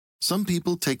Some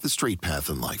people take the straight path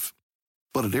in life.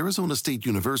 But at Arizona State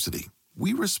University,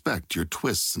 we respect your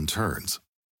twists and turns.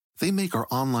 They make our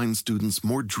online students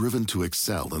more driven to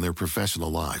excel in their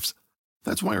professional lives.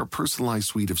 That's why our personalized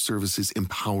suite of services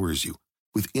empowers you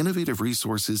with innovative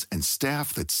resources and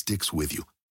staff that sticks with you.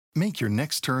 Make your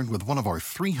next turn with one of our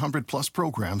 300-plus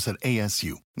programs at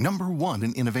ASU, #1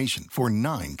 in innovation for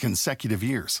 9 consecutive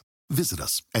years. Visit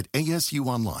us at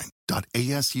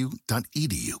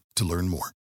asuonline.asu.edu to learn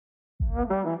more.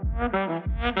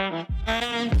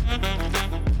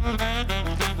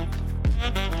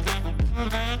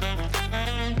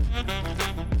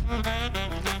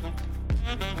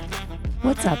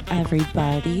 What's up,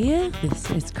 everybody? This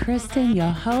is Kristen,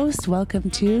 your host. Welcome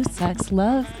to Sex,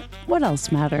 Love, What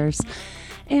Else Matters?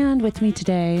 And with me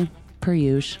today, per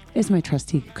usual, is my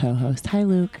trusty co-host. Hi,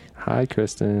 Luke. Hi,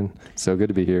 Kristen. So good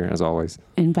to be here, as always.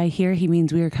 And by here, he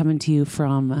means we are coming to you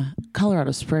from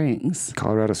Colorado Springs.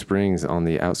 Colorado Springs on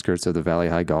the outskirts of the Valley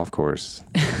High Golf Course.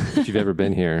 If you've ever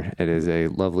been here, it is a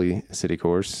lovely city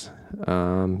course.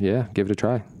 Yeah, give it a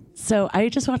try. So I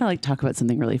just want to talk about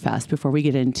something really fast before we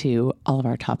get into all of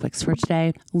our topics for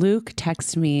today. Luke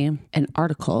texted me an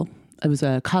article. It was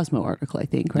a Cosmo article, I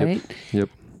think, right? Yep.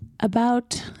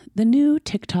 About the new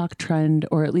TikTok trend,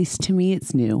 or at least to me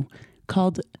it's new,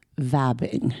 called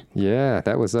vabbing. Yeah,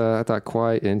 that was, I thought,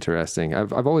 quite interesting.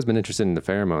 I've always been interested in the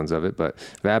pheromones of it, but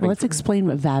vabbing... Well, let's explain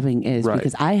what vabbing is, right?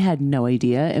 Because I had no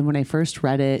idea. And when I first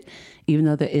read it, even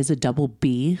though there is a double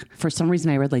B, for some reason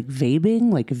I read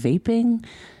vabbing, vaping.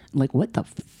 What the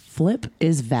flip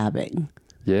is vabbing?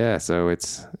 Yeah, so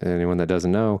it's, anyone that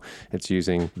doesn't know, it's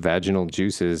using vaginal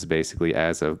juices basically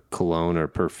as a cologne or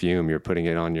perfume. You're putting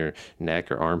it on your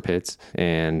neck or armpits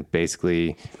and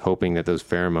basically hoping that those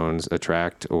pheromones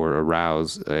attract or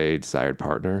arouse a desired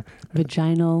partner.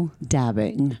 Vaginal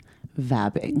dabbing,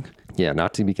 vabbing. Yeah,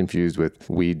 not to be confused with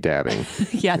weed dabbing.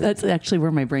 Yeah, that's actually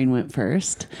where my brain went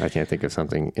first. I can't think of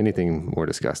anything more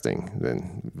disgusting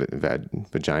than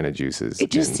vagina juices. It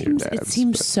just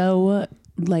seems so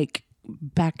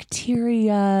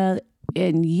bacteria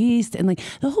and yeast, and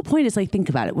the whole point is think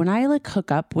about it. When I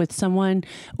hook up with someone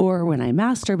or when I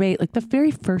masturbate, the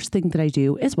very first thing that I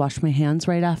do is wash my hands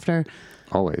right after.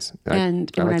 Always. And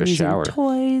when I'm using shower.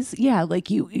 Toys, yeah,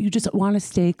 you just want to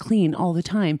stay clean all the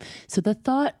time. So the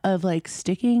thought of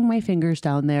sticking my fingers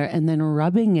down there and then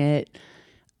rubbing it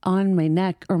on my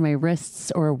neck or my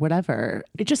wrists or whatever,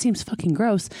 it just seems fucking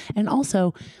gross. And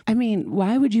also,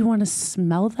 why would you want to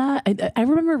smell that? I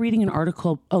remember reading an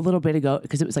article a little bit ago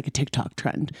because it was a TikTok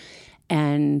trend,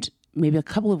 and maybe a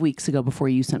couple of weeks ago before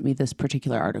you sent me this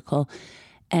particular article,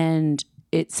 and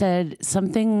it said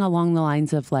something along the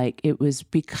lines of it was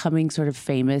becoming sort of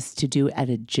famous to do at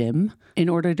a gym in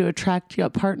order to attract a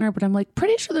partner. But I'm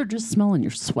pretty sure they're just smelling your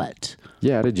sweat.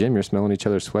 Yeah, at a gym, you're smelling each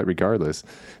other's sweat regardless.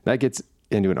 That gets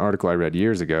into an article I read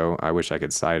years ago. I wish I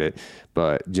could cite it,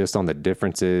 but just on the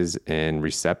differences in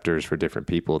receptors for different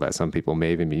people, that some people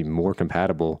may even be more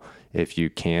compatible if you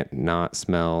can't not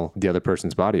smell the other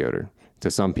person's body odor.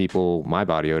 To some people, my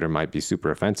body odor might be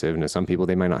super offensive, and to some people,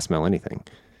 they might not smell anything.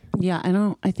 Yeah,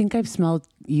 I think I've smelled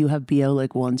you have BO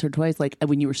once or twice,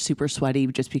 when you were super sweaty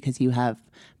just because you have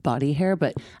body hair,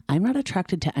 but I'm not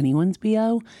attracted to anyone's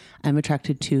BO. I'm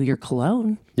attracted to your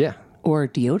cologne. Yeah. Or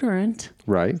deodorant.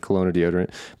 Right, cologne or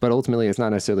deodorant. But ultimately, it's not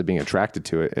necessarily being attracted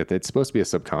to it. It's supposed to be a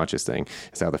subconscious thing.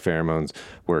 It's how the pheromones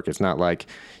work. It's not like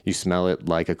you smell it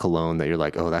like a cologne that you're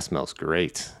oh, that smells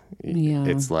great. Yeah.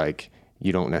 It's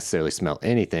you don't necessarily smell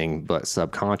anything, but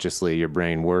subconsciously your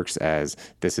brain works as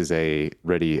this is a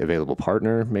ready available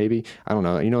partner, maybe. I don't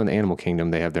know. In the animal kingdom,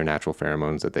 they have their natural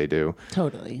pheromones that they do.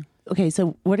 Totally. Okay,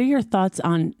 so what are your thoughts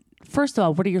on... First of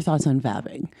all, what are your thoughts on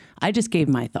vabbing? I just gave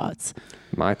my thoughts.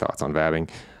 My thoughts on vabbing.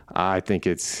 I think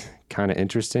it's kind of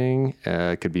interesting.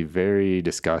 It could be very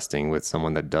disgusting with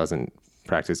someone that doesn't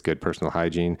practice good personal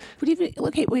hygiene. But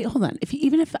wait, hold on.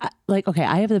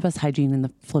 I have the best hygiene in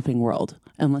the flipping world,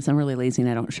 unless I'm really lazy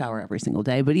and I don't shower every single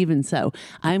day. But even so,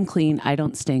 I'm clean. I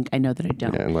don't stink. I know that I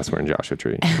don't. Yeah, unless we're in Joshua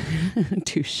Tree.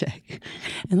 Touche.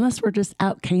 Unless we're just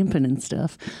out camping and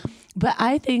stuff. But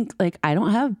I think I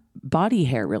don't have body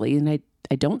hair really, and I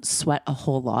don't sweat a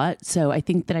whole lot. So I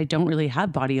think that I don't really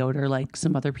have body odor like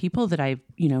some other people that I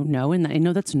know. And I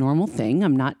know that's a normal thing.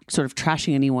 I'm not sort of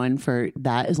trashing anyone for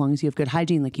that as long as you have good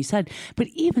hygiene, like you said. But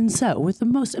even so, with the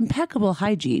most impeccable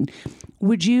hygiene,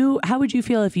 how would you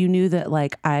feel if you knew that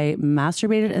I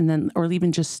masturbated and then, or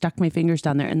even just stuck my fingers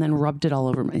down there and then rubbed it all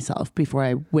over myself before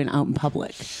I went out in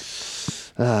public?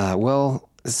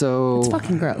 So it's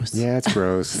fucking gross. Yeah, it's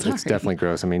gross. It's definitely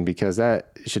gross. Because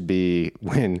that should be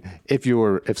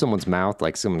if someone's mouth,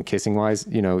 someone kissing wise,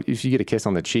 if you get a kiss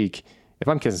on the cheek, if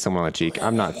I'm kissing someone on the cheek,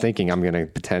 I'm not thinking I'm going to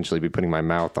potentially be putting my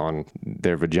mouth on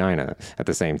their vagina at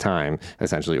the same time,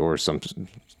 essentially, or some.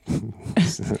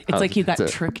 It's like you got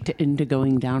tricked into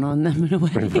going down on them in a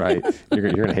way. Right.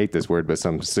 You're going to hate this word, but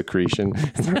some secretion.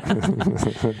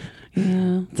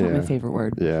 Yeah, it's not my favorite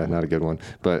word. Yeah, not a good one.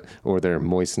 Or their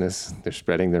moistness. They're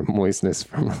spreading their moistness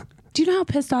from. Do you know how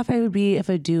pissed off I would be if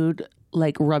a dude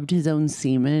like rubbed his own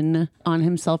semen on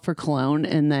himself for cologne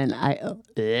and then I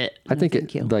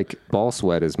think like ball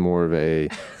sweat is more of a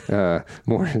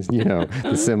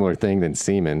the similar thing than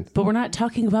semen. But we're not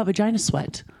talking about vagina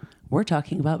sweat. We're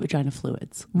talking about vagina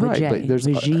fluids. Right, but there's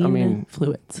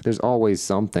fluids. There's always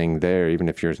something there, even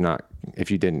if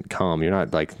if you didn't come, you're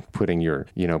not like putting your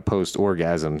post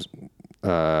orgasms.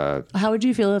 How would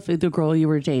you feel if the girl you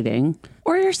were dating,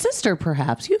 or your sister,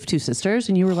 perhaps you have two sisters,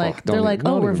 and you were like, we're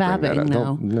vabbing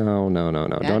now. No.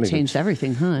 That changed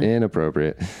everything, huh?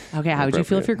 Inappropriate. Okay, how would you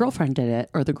feel if your girlfriend did it,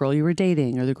 or the girl you were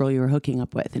dating, or the girl you were hooking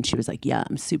up with, and she was like, yeah,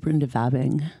 I'm super into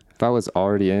vabbing? If I was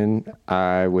already in,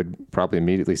 I would probably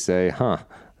immediately say,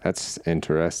 that's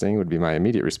interesting, would be my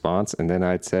immediate response. And then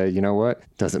I'd say, you know what?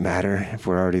 Doesn't matter if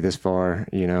we're already this far,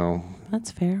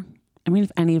 That's fair. I mean,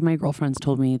 if any of my girlfriends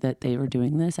told me that they were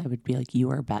doing this, I would be like, you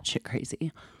are batshit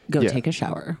crazy. Go take a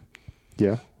shower.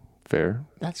 Yeah, fair.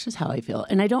 That's just how I feel.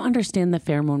 And I don't understand the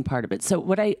pheromone part of it. So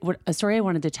a story I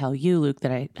wanted to tell you, Luke,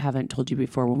 that I haven't told you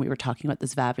before when we were talking about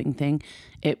this vabbing thing,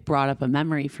 it brought up a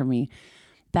memory for me.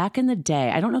 Back in the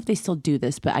day, I don't know if they still do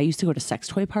this, but I used to go to sex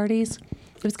toy parties.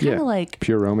 It was kind of like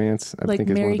Pure Romance, I think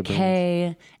is Mary one of the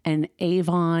Kay and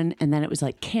Avon, and then it was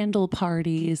like candle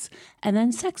parties and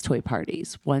then sex toy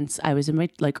parties once I was in my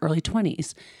early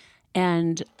 20s.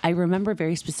 And I remember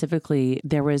very specifically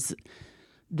there was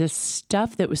this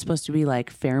stuff that was supposed to be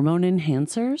like pheromone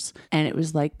enhancers, and it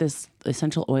was like this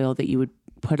essential oil that you would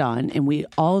put on, and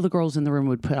all the girls in the room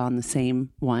would put on the same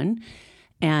one,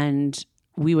 and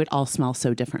we would all smell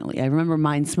so differently. I remember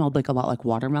mine smelled a lot like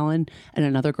watermelon, and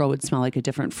another girl would smell like a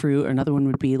different fruit, or another one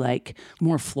would be like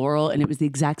more floral, and it was the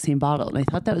exact same bottle. And I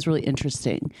thought that was really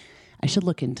interesting. I should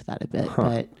look into that a bit,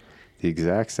 but the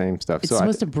exact same stuff. It's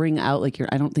supposed to bring out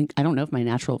I don't know if my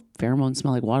natural pheromones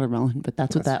smell like watermelon, but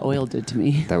that's what that oil did to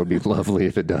me. That would be lovely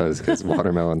if it does, because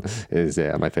watermelon is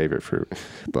my favorite fruit.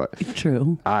 But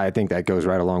true. I think that goes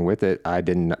right along with it. I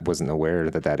wasn't aware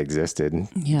that existed,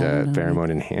 the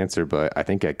pheromone enhancer, but I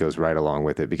think that goes right along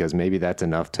with it, because maybe that's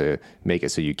enough to make it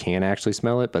so you can actually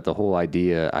smell it. But the whole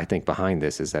idea, I think, behind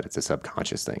this is that it's a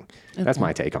subconscious thing. Okay. That's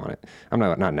my take on it. I'm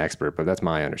not an expert, but that's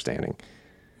my understanding.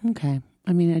 Okay.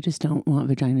 I mean, I just don't want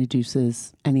vagina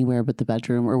juices anywhere but the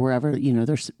bedroom or wherever,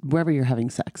 wherever you're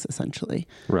having sex, essentially.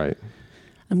 Right.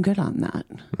 I'm good on that.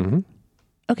 Mm-hmm.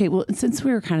 Okay. Well, since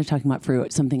we were kind of talking about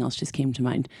fruit, something else just came to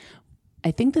mind.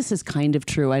 I think this is kind of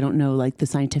true. I don't know the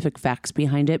scientific facts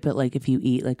behind it, but if you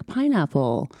eat a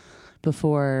pineapple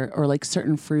before, or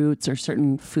certain fruits or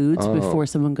certain foods before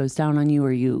someone goes down on you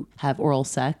or you have oral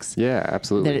sex. Yeah,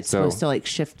 absolutely. That it's supposed to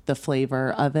shift the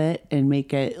flavor of it and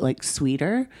make it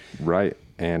sweeter. Right.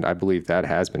 And I believe that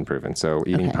has been proven. So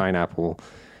eating pineapple,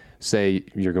 say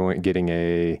you're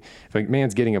if a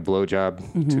man's getting a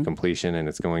blowjob to completion and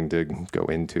it's going to go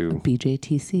into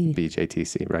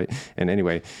BJTC, right? And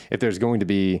anyway, if there's going to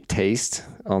be taste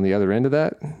on the other end of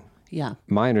that, yeah.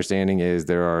 My understanding is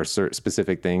there are certain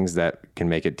specific things that can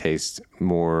make it taste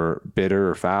more bitter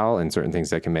or foul, and certain things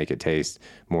that can make it taste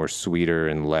more sweeter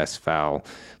and less foul,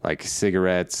 like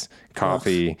cigarettes,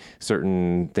 coffee,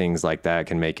 certain things like that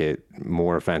can make it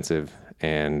more offensive,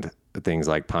 and things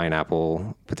like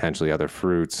pineapple, potentially other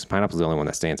fruits. Pineapple's the only one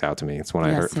that stands out to me. It's one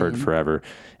I heard forever.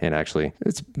 And actually,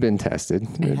 it's been tested.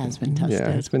 It has been tested. Yeah,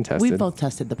 it's been tested. We've both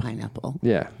tested the pineapple.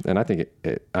 Yeah. And I think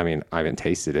I haven't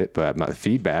tasted it, but my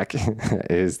feedback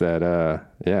is that,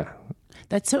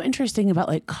 That's so interesting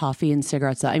about coffee and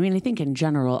cigarettes. I mean, I think in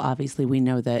general, obviously we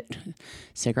know that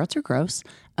cigarettes are gross.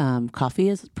 Coffee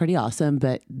is pretty awesome,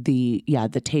 but the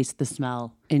taste, the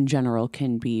smell in general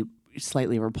can be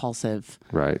slightly repulsive.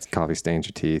 Right. Coffee stains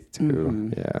your teeth too.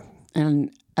 Mm-hmm. Yeah.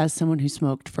 And as someone who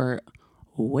smoked for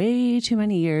way too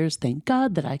many years, thank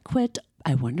God that I quit.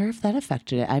 I wonder if that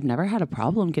affected it. I've never had a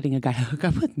problem getting a guy to hook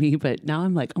up with me, but now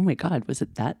I'm like, oh my God, was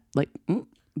it that?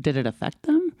 Did it affect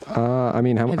them? Have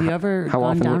you ever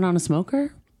gone down on a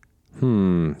smoker?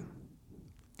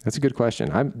 That's a good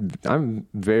question. I'm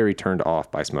very turned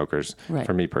off by smokers, right.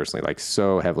 For me personally,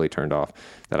 so heavily turned off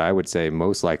that I would say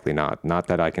most likely not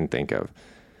that I can think of.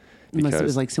 Unless it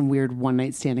was some weird one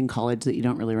night stand in college that you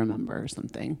don't really remember or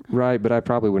something. Right. But I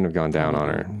probably wouldn't have gone down on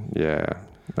her. Yeah.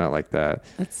 not like that.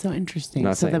 That's so interesting.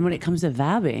 Not So saying- then when it comes to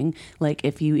vabbing, like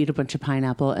if you eat a bunch of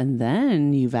pineapple and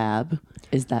then you vab,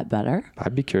 is that better?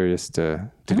 I'd be curious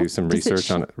to do some does it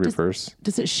research on shift- reverse.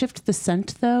 Does it shift the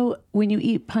scent though when you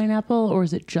eat pineapple, or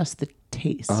is it just the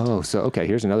taste? Oh, so okay,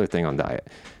 here's another thing on diet.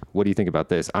 What do you think about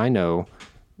this? I know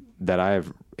that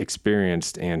I've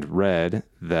experienced and read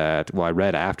that, well, I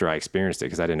read after I experienced it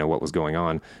because I didn't know what was going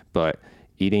on, but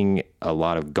eating a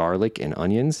lot of garlic and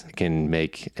onions can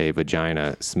make a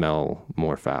vagina smell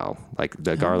more foul. Like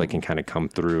the garlic can kind of come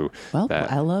through. Well,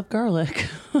 that. I love garlic.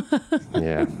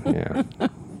 Yeah.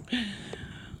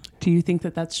 Do you think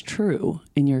that that's true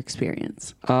in your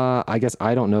experience? I guess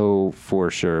I don't know for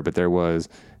sure, but there was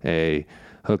a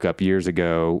hookup years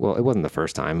ago. Well, it wasn't the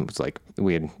first time. It was like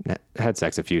we had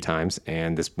sex a few times,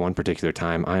 and this one particular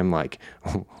time, I'm like,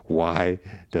 why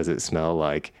does it smell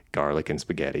like garlic and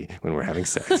spaghetti when we're having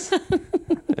sex?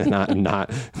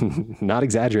 not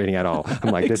exaggerating at all.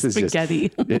 I'm like, this is spaghetti.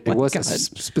 Just it was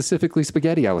specifically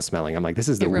spaghetti I was smelling. I'm like, this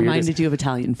is the weirdest. It reminded you of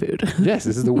Italian food. Yes,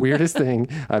 this is the weirdest thing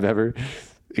I've ever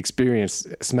experienced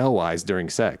smell-wise during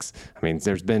sex. I mean,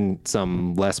 there's been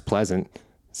some less pleasant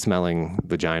smelling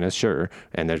vaginas, sure,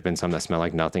 and there's been some that smell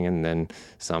like nothing, and then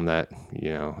some that,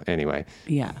 anyway.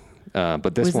 Yeah.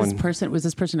 But this was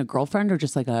this person a girlfriend or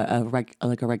just like a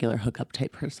regular hookup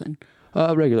type person?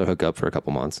 A regular hookup for a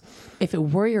couple months. If it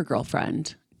were your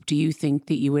girlfriend, do you think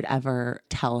that you would ever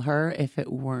tell her if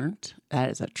it weren't? That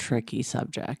is a tricky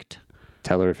subject.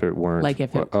 Tell her if it weren't. Like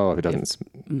if it, if it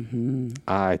doesn't.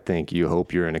 I think you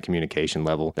hope you're in a communication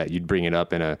level that you'd bring it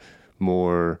up in a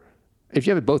more, if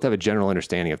you both have a general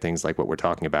understanding of things like what we're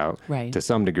talking about, right, to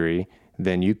some degree,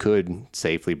 then you could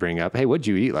safely bring up, hey, what'd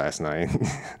you eat last night?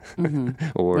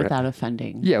 Or without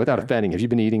offending. Yeah, without offending. If you've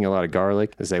been eating a lot of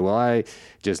garlic, to say, well, I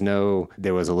just know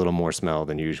there was a little more smell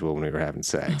than usual when we were having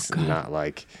sex. I'm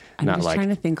just trying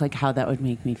to think like how that would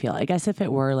make me feel. I guess if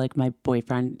it were like my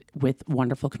boyfriend with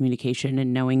wonderful communication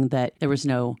and knowing that there was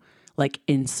no like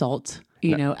insult,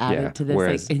 added to this,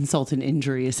 like insult and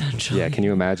injury essentially. Yeah. Can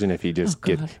you imagine if he just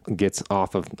gets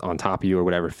off of on top of you or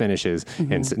whatever, finishes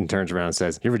and turns around and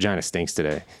says, your vagina stinks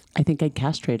today. I think I'd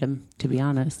castrate him, to be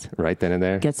honest. Right then and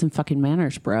there. Get some fucking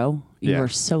manners, bro. You are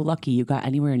so lucky you got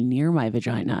anywhere near my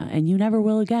vagina, and you never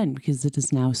will again because it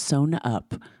is now sewn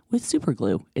up with super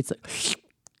glue. It's like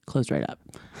closed right up.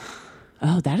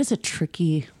 Oh, that is a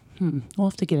tricky. We'll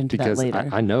have to get into that later.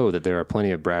 I know that there are plenty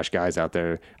of brash guys out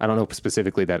there. I don't know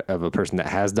specifically that of a person that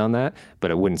has done that, but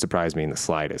it wouldn't surprise me in the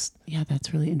slightest. Yeah,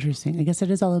 that's really interesting. I guess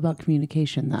it is all about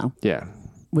communication, though. Yeah.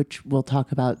 Which we'll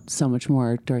talk about so much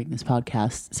more during this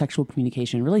podcast, sexual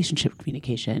communication, relationship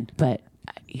communication. But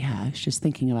yeah, I was just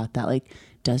thinking about that. Like,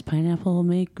 does pineapple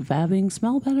make vabbing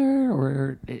smell better?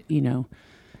 Or,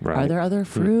 Right. Are there other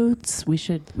fruits? We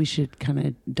should kind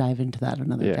of dive into that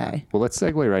another day. Well, let's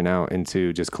segue right now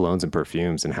into just colognes and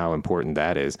perfumes and how important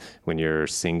that is when you're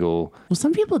single. Well,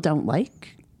 some people don't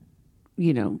like,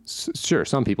 Sure,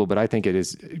 some people, but I think it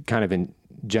is kind of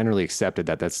generally accepted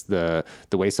that that's the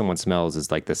way someone smells is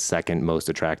like the second most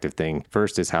attractive thing.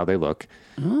 First is how they look,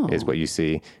 is what you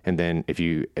see, and then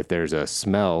if there's a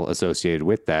smell associated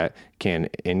with that, can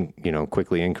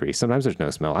quickly increase. Sometimes there's no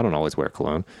smell. I don't always wear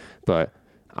cologne, but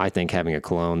I think having a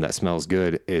cologne that smells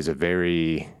good is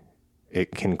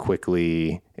it can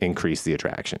quickly increase the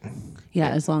attraction. Yeah,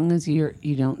 as long as you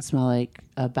don't smell like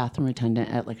a bathroom attendant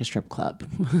at like a strip club.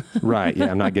 Right. Yeah,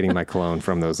 I'm not getting my cologne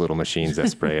from those little machines that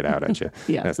spray it out at you.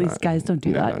 Yeah, please, guys, don't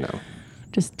do that. No.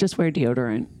 Just wear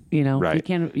deodorant.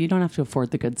 Right. You don't have to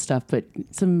afford the good stuff, but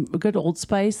a good Old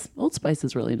Spice. Old Spice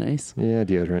is really nice. Yeah,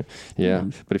 deodorant. Yeah.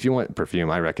 But if you want perfume,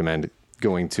 I recommend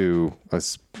going to a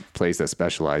place that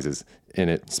specializes in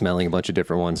it, smelling a bunch of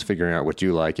different ones, figuring out what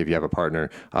you like. If you have a partner,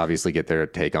 obviously get their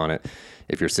take on it.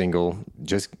 If you're single,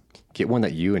 just get one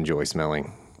that you enjoy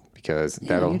smelling, because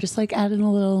you're just like adding a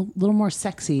little more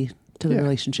sexy to the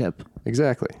relationship.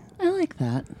 Exactly. I like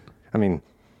that. I mean,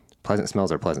 pleasant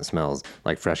smells are pleasant smells,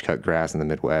 like fresh cut grass in the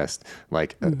Midwest,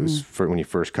 like for when you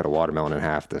first cut a watermelon in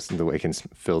half, the way it can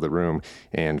fill the room.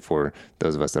 And for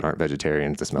those of us that aren't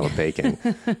vegetarians, the smell of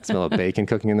bacon,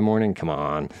 cooking in the morning. Come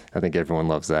on. I think everyone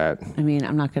loves that. I mean,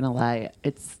 I'm not going to lie.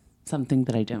 It's something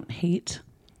that I don't hate.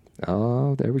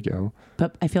 Oh, there we go.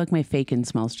 But I feel like my bacon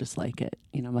smells just like it.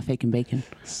 My bacon bacon.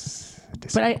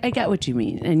 But I get what you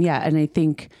mean. And and I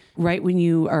think right when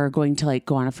you are going to like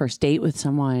go on a first date with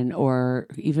someone, or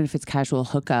even if it's casual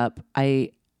hookup,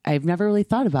 I've never really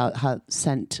thought about how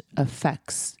scent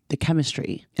affects the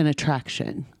chemistry and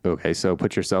attraction. Okay, so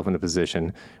put yourself in a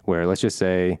position where, let's just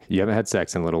say you haven't had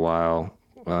sex in a little while,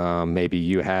 maybe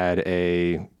you had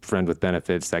a friend with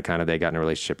benefits that kind of they got in a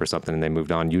relationship or something and they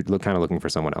moved on. You look kind of looking for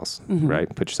someone else,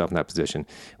 right? Put yourself in that position.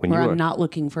 When I'm not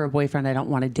looking for a boyfriend, I don't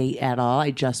want to date at all.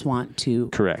 I just want to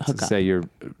hook up. Say you're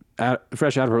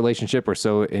fresh out of a relationship or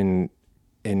so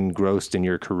engrossed in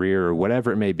your career or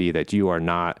whatever it may be that you are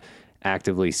not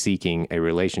actively seeking a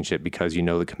relationship because you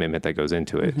know the commitment that goes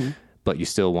into it. But you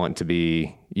still want to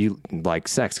be, you like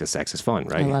sex because sex is fun,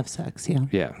 right? I love sex, yeah.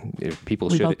 Yeah. People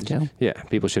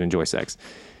should enjoy sex.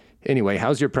 Anyway,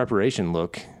 how's your preparation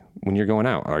look when you're going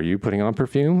out? Are you putting on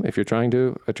perfume if you're trying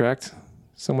to attract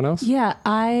someone else? Yeah,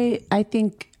 I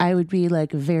think I would be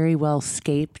like very well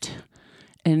scaped.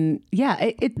 And yeah,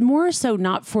 it more so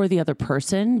not for the other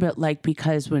person, but like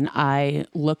because when I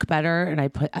look better and I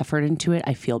put effort into it,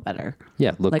 I feel better.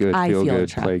 Yeah, look like good, feel good,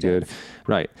 attractive. Play good.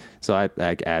 Right. So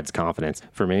that adds confidence.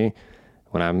 For me,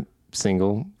 when I'm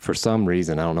single, for some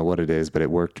reason, I don't know what it is, but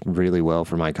it worked really well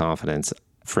for my confidence.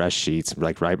 Fresh sheets,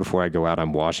 like right before I go out,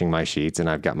 I'm washing my sheets and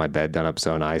I've got my bed done up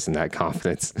so nice, and that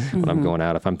confidence when I'm going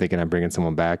out, if I'm thinking I'm bringing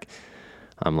someone back,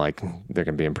 I'm like, they're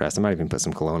going to be impressed. I might even put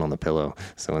some cologne on the pillow.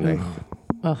 So when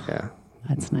yeah.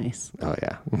 That's nice. Oh,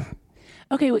 yeah.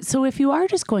 Okay. So if you are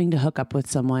just going to hook up with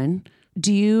someone,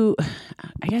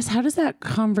 how does that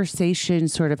conversation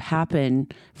sort of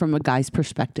happen from a guy's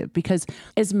perspective? Because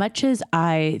as much as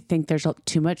I think there's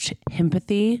too much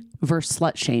empathy versus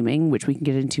slut shaming, which we can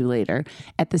get into later,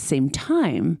 at the same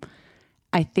time,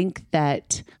 I think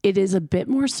that it is a bit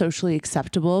more socially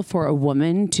acceptable for a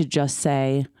woman to just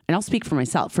say, and I'll speak for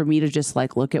myself, for me to just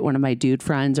like look at one of my dude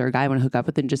friends or a guy I want to hook up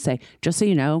with and just say, just so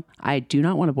you know, I do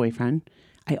not want a boyfriend.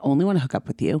 I only want to hook up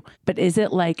with you. But is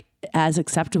it like as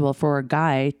acceptable for a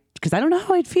guy? Because I don't know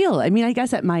how I'd feel. I mean, I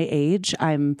guess at my age,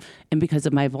 and because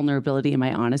of my vulnerability and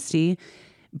my honesty,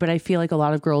 but I feel like a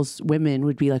lot of women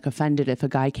would be like offended if a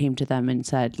guy came to them and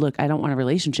said, look, I don't want a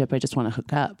relationship. I just want to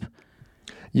hook up.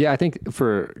 Yeah, I think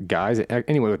for guys,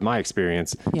 anyway, with my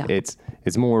experience, it's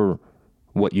more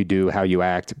what you do, how you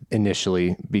act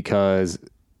initially, because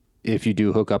if you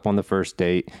do hook up on the first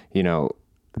date,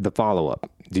 the follow-up,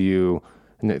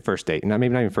 first date, maybe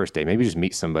not even first date, maybe just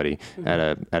meet somebody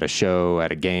at a show,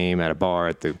 at a game, at a bar,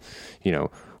 at the,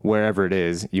 wherever it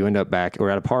is, you end up back, or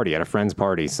at a party, at a friend's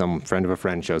party, some friend of a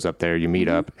friend shows up there, you meet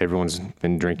up, everyone's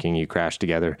been drinking, you crash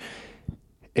together.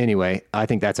 Anyway, I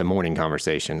think that's a morning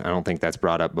conversation. I don't think that's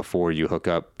brought up before you hook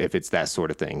up if it's that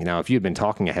sort of thing. Now, if you'd been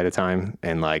talking ahead of time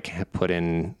and like put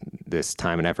in this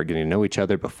time and effort getting to know each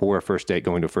other before a first date,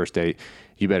 going to a first date,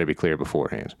 you better be clear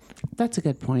beforehand. That's a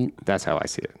good point. That's how I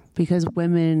see it. Because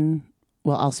women,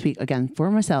 well, I'll speak again for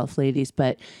myself, ladies,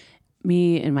 but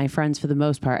me and my friends, for the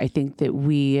most part, I think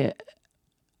that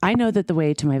I know that the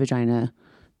way to my vagina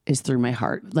is through my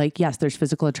heart. Like, yes, there's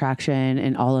physical attraction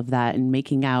and all of that and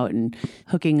making out and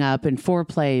hooking up and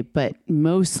foreplay, but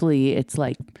mostly it's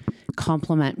like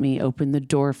compliment me, open the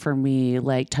door for me,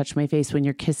 like touch my face when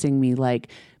you're kissing me, like,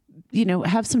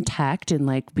 have some tact and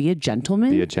like be a gentleman.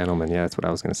 Be a gentleman. Yeah, that's what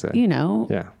I was going to say.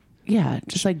 Yeah. Yeah.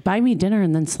 Just like buy me dinner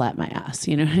and then slap my ass.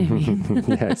 You know what I mean?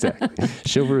 Yeah, exactly.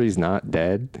 Chivalry's not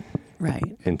dead. Right.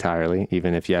 Entirely.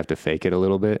 Even if you have to fake it a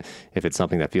little bit, if it's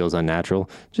something that feels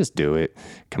unnatural, just do it.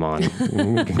 Come on.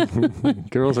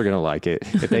 Girls are going to like it.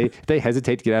 If they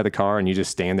hesitate to get out of the car and you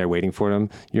just stand there waiting for them,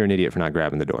 you're an idiot for not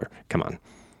grabbing the door. Come on.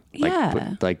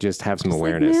 Just have some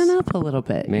awareness. Man up a little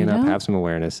bit. Man up, have some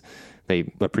awareness.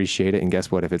 They appreciate it. And guess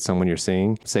what? If it's someone you're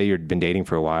seeing, say you've been dating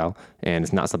for a while and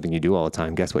it's not something you do all the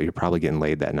time, guess what? You're probably getting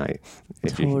laid that night.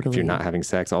 If you're not having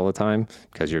sex all the time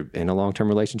because you're in a long-term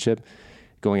relationship,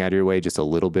 going out of your way just a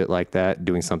little bit like that,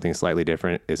 doing something slightly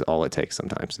different is all it takes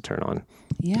sometimes to turn on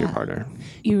your partner.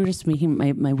 You were just making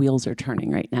my wheels are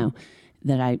turning right now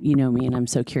that me, and I'm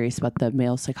so curious about the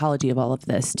male psychology of all of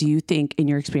this. Do you think in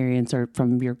your experience or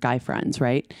from your guy friends,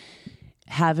 right,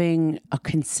 having a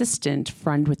consistent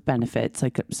friend with benefits,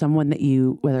 like someone that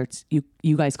whether it's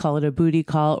you guys call it a booty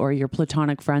call or you're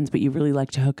platonic friends, but you really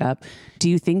like to hook up, do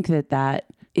you think that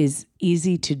is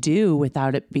easy to do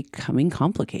without it becoming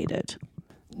complicated?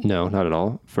 No, not at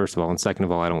all. First of all. And second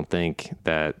of all, I don't think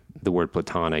that the word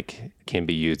platonic can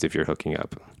be used if you're hooking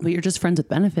up. But you're just friends with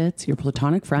benefits. You're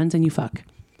platonic friends and you fuck.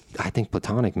 I think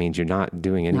platonic means you're not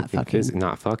doing anything,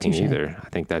 not fucking either. I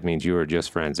think that means you are just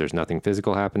friends. There's nothing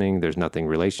physical happening. There's nothing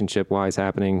relationship-wise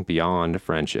happening beyond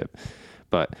friendship.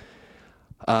 But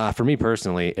for me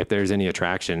personally, if there's any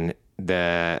attraction,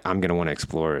 that I'm going to want to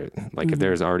explore it. Like if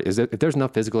there's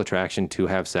enough physical attraction to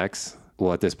have sex.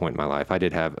 Well, at this point in my life, I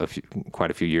did have quite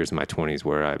a few years in my 20s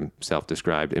where I'm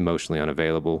self-described emotionally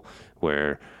unavailable,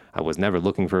 where I was never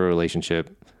looking for a relationship.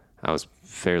 I was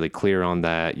fairly clear on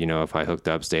that. You know, if I hooked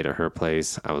up, stayed at her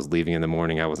place, I was leaving in the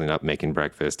morning. I wasn't up making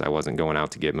breakfast. I wasn't going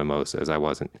out to get mimosas. I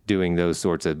wasn't doing those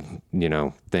sorts of, you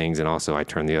know, things. And also I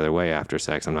turned the other way after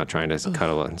sex. I'm not trying to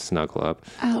cuddle and snuggle up.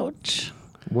 Ouch.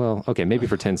 Well, okay, maybe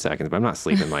for 10 seconds, but I'm not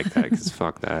sleeping like that because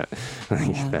fuck that.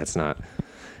 That's not,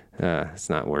 it's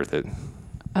not worth it.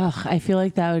 Ugh, I feel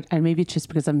like that would, and maybe it's just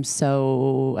because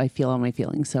I feel all my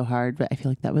feelings so hard, but I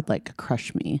feel like that would like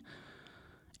crush me.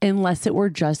 Unless it were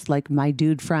just like my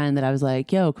dude friend that I was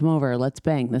like, yo, come over, let's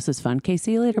bang. This is fun. Okay,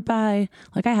 see you later. Bye.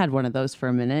 Like I had one of those for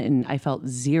a minute and I felt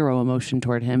zero emotion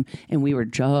toward him and we were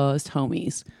just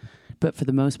homies. But for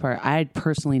the most part, I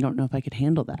personally don't know if I could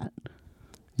handle that.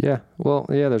 Yeah. Well,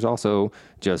 yeah, there's also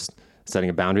just setting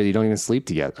a boundary that you don't even sleep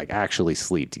together, like actually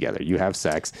sleep together. You have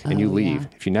sex and you leave. Yeah.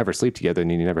 If you never sleep together,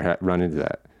 then you never run into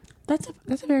that. That's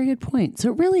a very good point.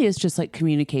 So it really is just like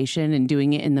communication and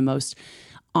doing it in the most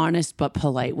honest but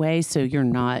polite way. So you're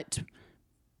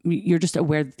just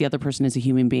aware that the other person is a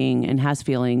human being and has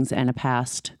feelings and a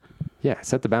past. Yeah,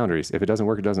 set the boundaries. If it doesn't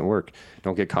work, it doesn't work.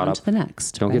 Don't get caught up. To the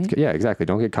next. Yeah, exactly.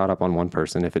 Don't get caught up on one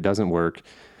person. If it doesn't work,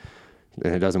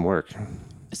 then it doesn't work.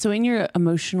 So in your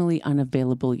emotionally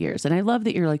unavailable years, and I love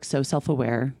that you're like so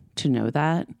self-aware to know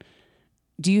that.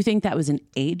 Do you think that was an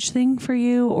age thing for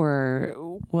you,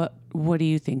 or what do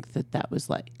you think that was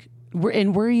like?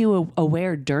 And were you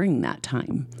aware during that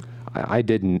time? I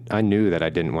knew that I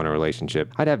didn't want a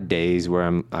relationship. I'd have days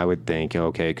where I would think,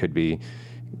 okay, it could be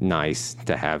nice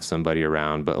to have somebody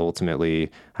around, but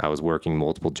ultimately I was working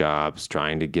multiple jobs,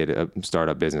 trying to get a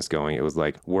startup business going. It was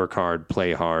like work hard,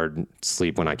 play hard,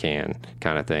 sleep when I can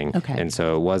kind of thing. Okay. And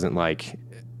so it wasn't like,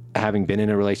 having been in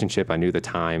a relationship, I knew the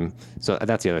time. So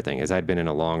that's the other thing, is I'd been in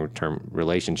a long-term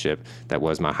relationship that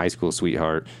was my high school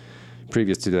sweetheart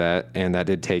previous to that, and that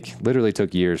literally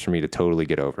took years for me to totally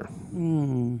get over. I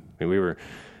mean, we were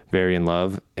very in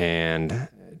love and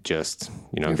just,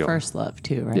 your first love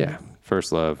too, right? Yeah,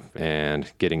 first love,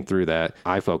 and getting through that,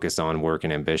 I focused on work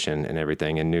and ambition and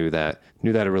everything, and knew that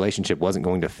a relationship wasn't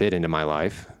going to fit into my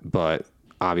life. But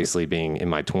obviously, being in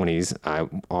my 20s, I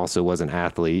also was an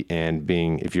athlete, and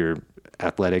if you're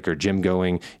athletic or gym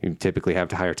going, you typically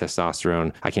have higher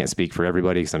testosterone. I can't speak for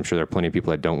everybody because I'm sure there are plenty of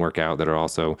people that don't work out that are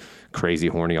also crazy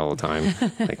horny all the time.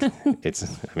 Like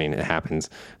it happens.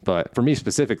 But for me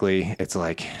specifically, it's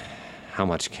like, how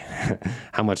much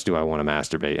do I want to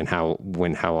masturbate, and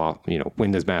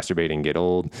when does masturbating get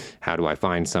old? How do I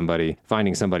find somebody?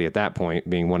 Finding somebody at that point,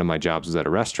 being one of my jobs was at a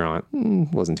restaurant,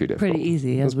 wasn't too difficult. Pretty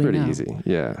easy, as we know. Pretty easy,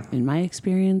 yeah. In my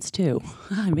experience too,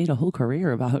 I made a whole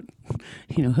career about,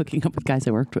 hooking up with guys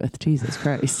I worked with. Jesus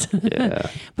Christ. Yeah.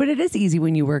 But it is easy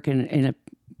when you work in a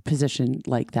position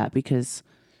like that, because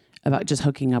about just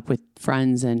hooking up with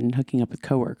friends and hooking up with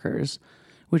coworkers,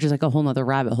 which is like a whole nother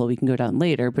rabbit hole we can go down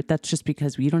later. But that's just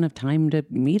because you don't have time to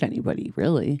meet anybody,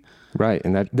 really. Right.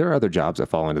 And that there are other jobs that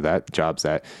fall into that. Jobs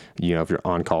that, if you're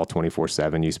on call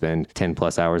 24/7, you spend 10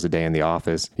 plus hours a day in the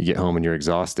office, you get home and you're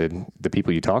exhausted. The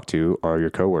people you talk to are your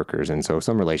coworkers. And so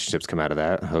some relationships come out of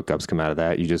that. Hookups come out of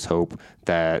that. You just hope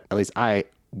that, at least I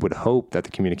would hope, that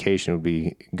the communication would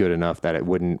be good enough that it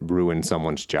wouldn't ruin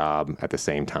someone's job at the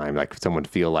same time. Like someone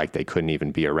feel like they couldn't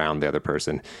even be around the other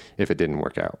person if it didn't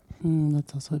work out.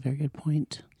 That's also a very good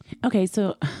point. Okay,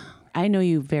 so I know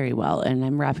you very well, and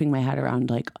I'm wrapping my head around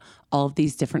like all of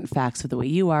these different facts of the way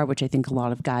you are, which I think a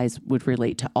lot of guys would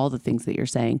relate to all the things that you're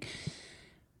saying.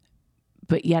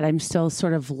 But yet I'm still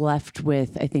sort of left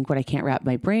with, I think what I can't wrap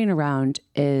my brain around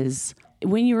is,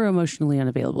 when you're emotionally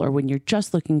unavailable or when you're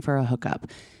just looking for a hookup,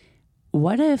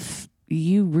 what if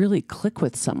you really click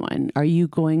with someone? Are you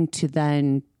going to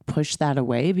then push that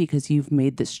away because you've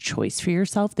made this choice for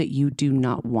yourself that you do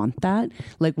not want that?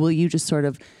 Like, will you just sort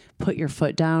of put your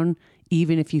foot down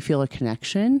even if you feel a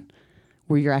connection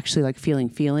where you're actually like feeling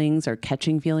feelings or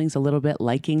catching feelings a little bit,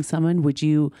 liking someone? Would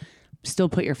you still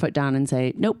put your foot down and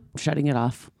say, nope, shutting it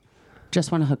off,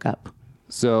 just want to hook up?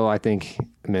 So I think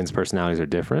men's personalities are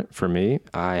different. For me,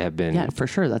 I have been... Yeah, for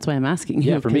sure. That's why I'm asking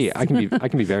you. Yeah, for me, I can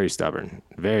be very stubborn,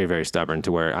 very, very stubborn,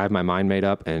 to where I have my mind made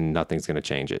up and nothing's going to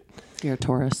change it. You're a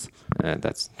Taurus.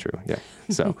 That's true. Yeah.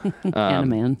 So, and a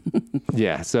man.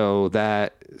 Yeah. So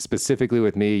that specifically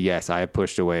with me, yes, I have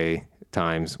pushed away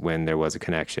times when there was a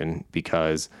connection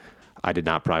because I did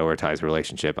not prioritize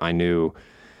relationship. I knew,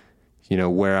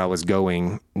 where I was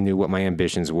going, knew what my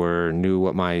ambitions were, knew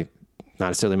what not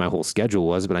necessarily my whole schedule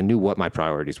was, but I knew what my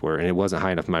priorities were, and it wasn't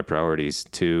high enough my priorities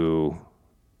to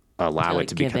allow it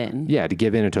to become, to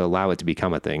give in and to allow it to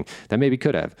become a thing that maybe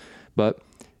could have. But,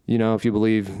 if you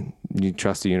believe, you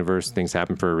trust the universe, things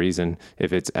happen for a reason.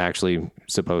 If it's actually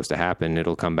supposed to happen,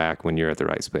 it'll come back when you're at the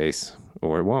right space,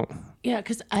 or it won't. Yeah,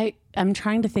 because I'm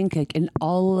trying to think, like, in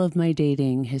all of my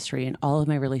dating history and all of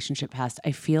my relationship past,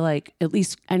 I feel like at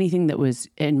least anything that was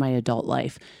in my adult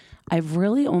life, I've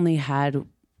really only had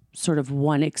sort of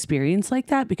one experience like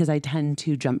that, because I tend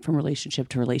to jump from relationship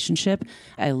to relationship.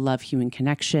 I love human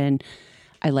connection.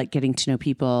 I like getting to know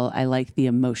people. I like the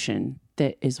emotion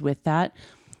that is with that.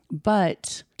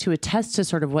 But to attest to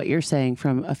sort of what you're saying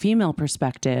from a female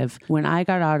perspective, when I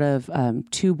got out of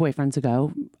 2 boyfriends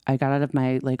ago, I got out of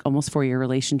my like almost 4-year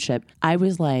relationship. I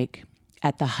was like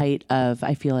at the height of,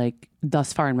 I feel like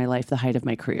thus far in my life, the height of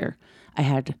my career. I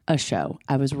had a show.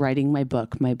 I was writing my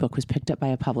book. My book was picked up by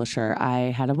a publisher.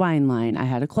 I had a wine line. I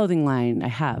had a clothing line.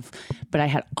 But I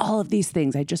had all of these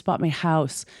things. I just bought my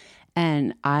house,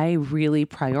 and I really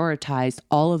prioritized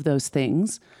all of those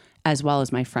things, as well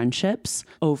as my friendships,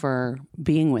 over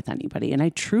being with anybody. And I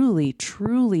truly,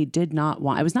 truly did not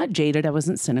want, I was not jaded. I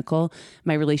wasn't cynical.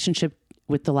 My relationship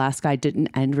with the last guy didn't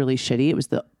end really shitty. It was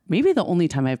one of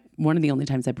the only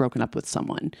times I've broken up with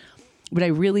someone. But I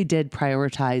really did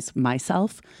prioritize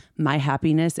myself, my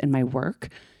happiness, and my work.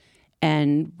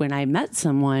 And when I met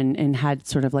someone and had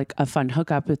sort of like a fun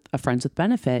hookup with a friends with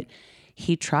benefit,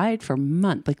 he tried for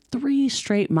months, like 3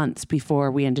 straight months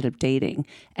before we ended up dating.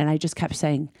 And I just kept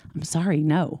saying, I'm sorry,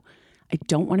 no, I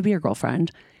don't want to be your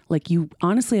girlfriend. Like, you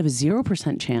honestly have a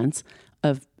 0% chance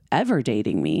of ever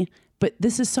dating me, but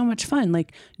this is so much fun.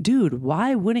 Like, dude,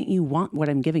 why wouldn't you want what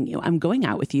I'm giving you? I'm going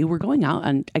out with you. We're going out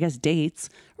on, I guess, dates.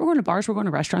 We're going to bars. We're going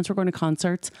to restaurants. We're going to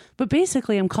concerts. But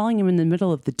basically, I'm calling him in the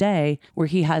middle of the day where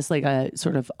he has like a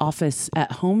sort of office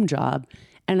at home job.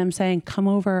 And I'm saying, come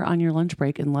over on your lunch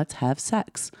break and let's have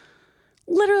sex.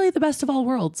 Literally the best of all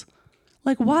worlds.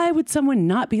 Like, why would someone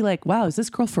not be like, wow, is this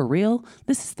girl for real?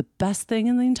 This is the best thing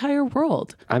in the entire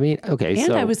world. I mean, okay.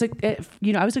 And I was like,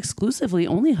 I was exclusively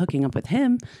only hooking up with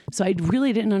him. So I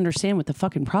really didn't understand what the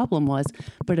fucking problem was.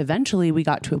 But eventually we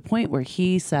got to a point where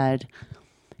he said,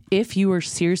 if you are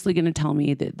seriously going to tell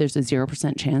me that there's a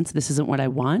 0% chance this isn't what I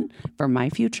want for my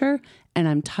future, and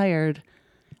I'm tired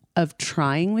of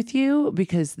trying with you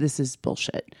because this is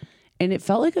bullshit. And it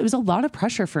felt like it was a lot of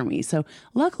pressure for me. So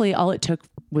luckily all it took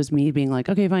was me being like,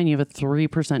 okay, fine, you have a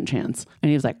 3% chance. And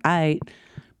he was like,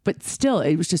 but still,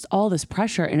 it was just all this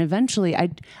pressure. And eventually I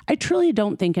truly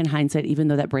don't think in hindsight, even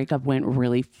though that breakup went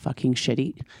really fucking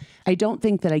shitty, I don't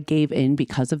think that I gave in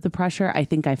because of the pressure. I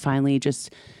think I finally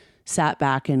just sat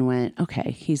back and went,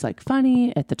 okay, he's like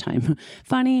funny at the time,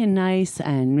 funny and nice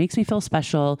and makes me feel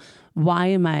special. Why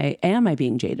am I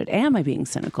being jaded? Am I being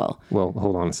cynical? Well,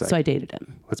 hold on a second. So I dated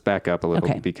him. Let's back up a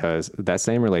little because that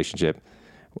same relationship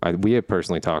we have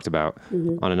personally talked about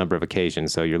on a number of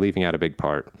occasions. So you're leaving out a big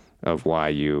part of why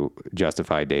you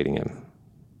justify dating him.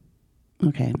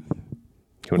 Okay.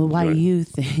 Why you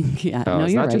think? Yeah. Oh, no,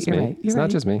 it's you're not right. Just you're me. right. It's not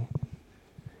just me.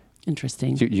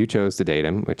 Interesting. You chose to date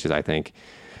him, which is, I think,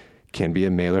 can be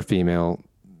a male or female,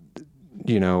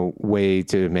 way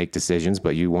to make decisions,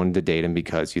 but you wanted to date him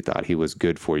because you thought he was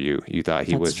good for you. You thought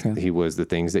he was the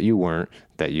things that you weren't,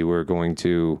 that you were going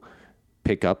to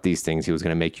pick up these things. He was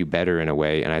going to make you better in a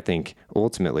way. And I think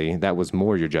ultimately that was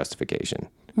more your justification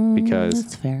because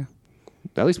that's fair.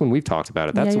 At least when we've talked about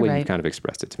it, that's the way right. you kind of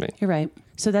expressed it to me. You're right.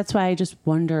 So that's why I just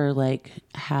wonder like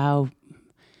how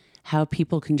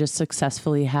people can just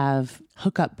successfully have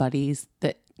hookup buddies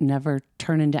that never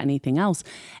turn into anything else.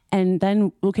 And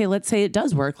then, okay, let's say it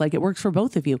does work, like it works for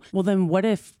both of you. Well, then what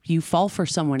if you fall for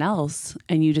someone else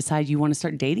and you decide you want to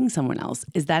start dating someone else?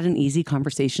 Is that an easy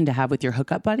conversation to have with your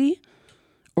hookup buddy?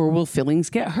 Or will feelings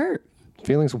get hurt?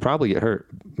 Feelings will probably get hurt,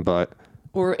 but...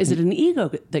 Or is it an ego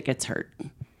that gets hurt?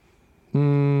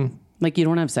 Like, you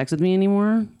don't have sex with me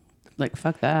anymore? Like,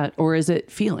 fuck that. Or is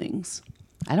it feelings?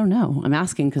 I don't know. I'm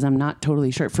asking because I'm not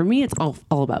totally sure. For me, it's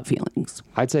all about feelings.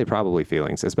 I'd say probably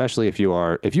feelings, especially if you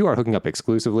are hooking up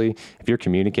exclusively, if you're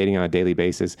communicating on a daily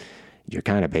basis, you're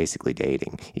kind of basically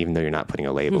dating, even though you're not putting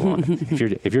a label on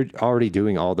it. If you're already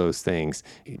doing all those things,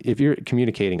 if you're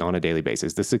communicating on a daily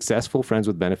basis, the successful friends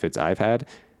with benefits I've had,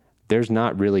 there's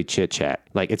not really chit chat.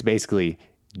 Like, it's basically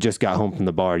just got home from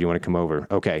the bar. You want to come over?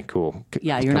 Okay, cool.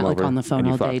 Yeah, you're not like on the phone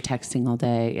all day, texting all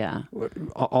day. Yeah.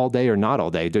 All day or not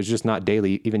all day. There's just not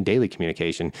daily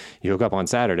communication. You hook up on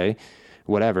Saturday,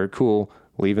 whatever, cool,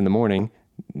 leave in the morning.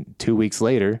 2 weeks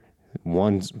later,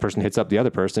 one person hits up the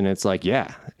other person. And it's like,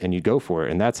 yeah, and you go for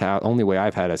it. And that's only way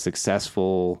I've had a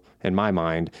successful, in my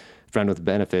mind, friend with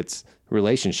benefits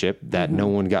relationship that no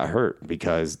one got hurt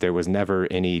because there was never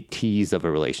any tease of a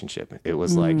relationship. It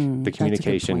was like the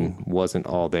communication wasn't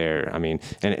all there. I mean,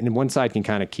 and one side can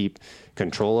kind of keep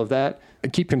control of that.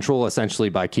 Keep control essentially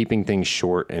by keeping things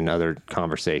short in other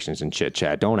conversations and chit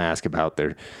chat. Don't ask about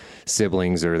their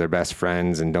siblings or their best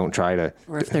friends, and don't try to,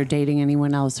 or if they're dating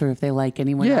anyone else, or if they like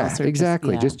anyone else. Yeah,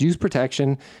 exactly. Just use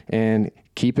protection and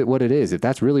keep it what it is. If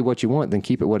that's really what you want, then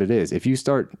keep it what it is. If you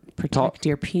start protect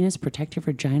your penis, protect your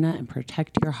vagina, and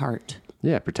protect your heart.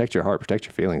 Yeah, protect your heart, protect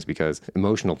your feelings, because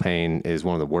emotional pain is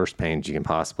one of the worst pains you can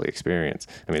possibly experience.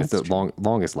 I mean, it's the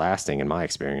longest lasting in my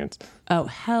experience. Oh,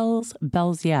 hell's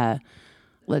bells, yeah.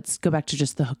 Let's go back to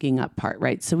just the hooking up part,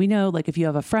 right? So we know, like, if you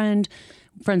have a friends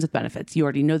with benefits, you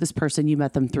already know this person, you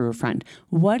met them through a friend.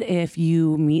 What if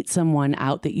you meet someone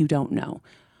out that you don't know?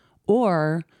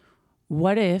 Or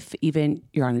what if even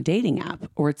you're on a dating app,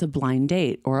 or it's a blind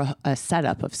date, or a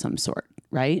setup of some sort,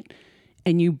 right?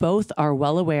 And you both are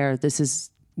well aware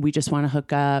we just want to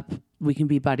hook up. We can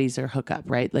be buddies or hook up,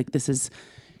 right? Like, this is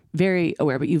very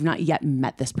aware, but you've not yet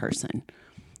met this person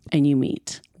and you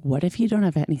meet. What if you don't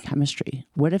have any chemistry?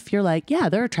 What if you're like, yeah,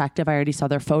 they're attractive, I already saw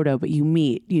their photo, but you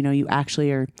meet, you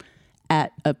actually are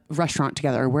at a restaurant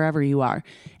together or wherever you are,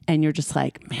 and you're just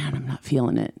like, man, I'm not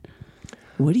feeling it.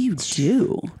 What do you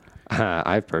do?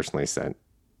 I've personally sent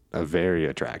a very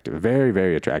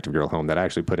very attractive girl home that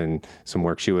actually put in some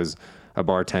work. She was a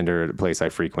bartender at a place I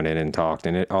frequented and talked,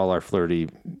 and all our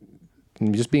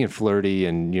just being flirty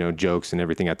and, jokes and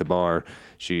everything at the bar.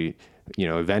 She,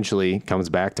 eventually comes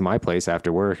back to my place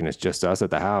after work, and it's just us at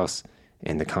the house.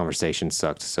 And the conversation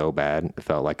sucked so bad. It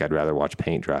felt like I'd rather watch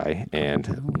paint dry,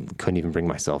 and couldn't even bring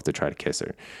myself to try to kiss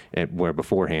her. And where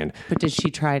beforehand. But did she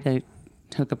try to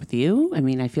hook up with you? I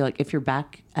mean, I feel like if you're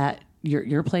back at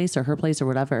your place or her place or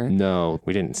whatever. No,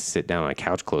 we didn't sit down on a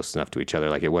couch close enough to each other.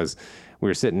 Like, we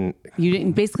were sitting.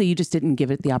 You just didn't give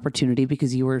it the opportunity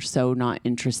because you were so not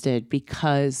interested,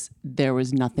 because there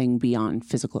was nothing beyond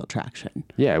physical attraction.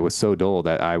 Yeah, it was so dull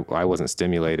that I wasn't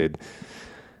stimulated.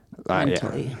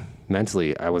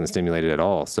 Mentally. I wasn't stimulated at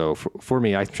all. So for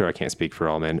me, I'm sure I can't speak for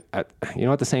all men. At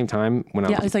the same time,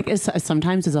 it's like,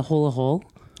 sometimes is a hole a hole.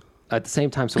 At the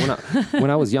same time, so when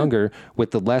I was younger,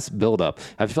 with the less buildup,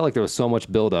 I felt like there was so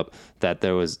much buildup that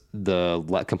there was the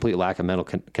complete lack of mental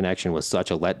connection was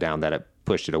such a letdown that it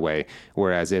pushed it away.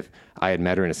 Whereas if I had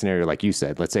met her in a scenario like you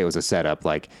said, let's say it was a setup,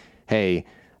 like, hey.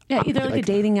 Yeah, either like a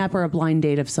dating app or a blind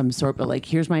date of some sort, but like,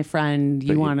 here's my friend,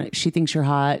 she thinks you're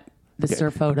hot, this is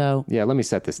her photo. Yeah, let me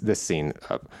set this scene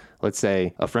up. Let's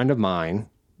say a friend of mine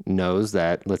knows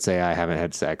that, let's say I haven't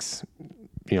had sex.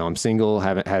 I'm single,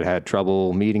 haven't had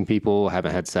trouble meeting people,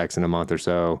 haven't had sex in a month or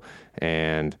so,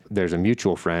 and there's a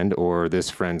mutual friend or this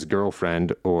friend's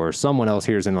girlfriend or someone else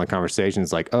hears in my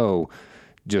conversations like, oh,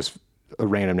 just a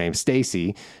random name,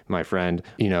 Stacy, my friend,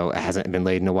 hasn't been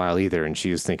laid in a while either, and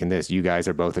she was thinking this, you guys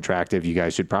are both attractive, you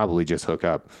guys should probably just hook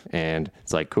up. And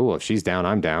it's like, cool, if she's down,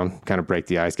 I'm down, kind of break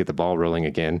the ice, get the ball rolling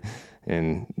again,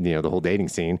 and the whole dating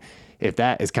scene. If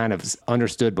that is kind of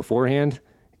understood beforehand,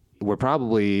 we're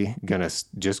probably going to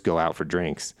just go out for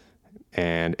drinks.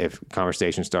 And if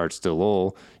conversation starts to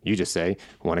lull, you just say,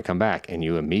 want to come back. And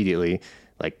you immediately,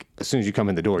 like, as soon as you come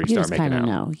in the door, you start making out.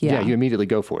 Know. Yeah, you immediately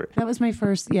go for it. That was my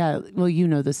first, well, you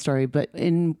know this story, but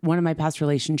in one of my past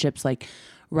relationships, like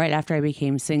right after I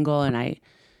became single and I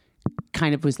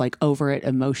kind of was like over it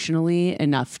emotionally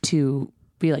enough to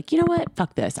be like, you know what,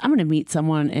 fuck this. I'm going to meet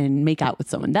someone and make out with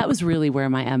someone. That was really where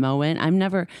my MO went.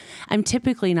 I'm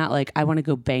typically not like, I want to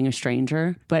go bang a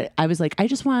stranger, but I was like, I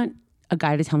just want a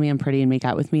guy to tell me I'm pretty and make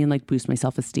out with me and like boost my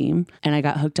self-esteem. And I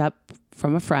got hooked up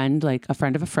from a friend, like a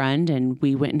friend of a friend, and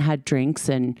we went and had drinks,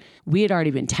 and we had already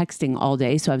been texting all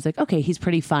day. So I was like, okay, he's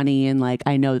pretty funny, and like,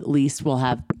 I know at least we'll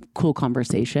have cool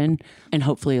conversation and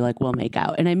hopefully like we'll make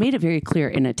out. And I made it very clear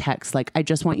in a text, like, I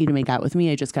just want you to make out with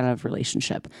me. I just got out of a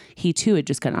relationship. He too had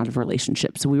just gotten out of a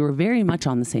relationship. So we were very much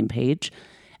on the same page.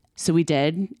 So we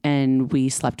did, and we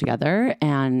slept together,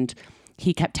 and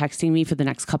he kept texting me for the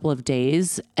next couple of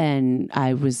days, and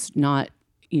I was not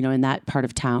in that part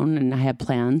of town, and I had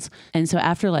plans. And so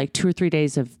after like 2 or 3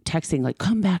 days of texting, like,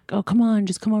 come back. Oh, come on,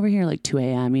 just come over here. Like 2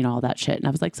 a.m., all that shit. And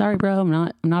I was like, sorry, bro, I'm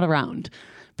not around.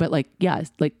 But like, yeah,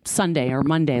 like Sunday or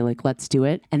Monday, like, let's do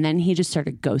it. And then he just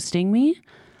started ghosting me.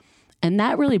 And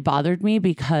that really bothered me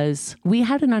because we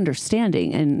had an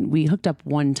understanding and we hooked up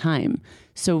one time.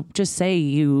 So just say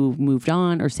you moved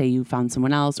on or say you found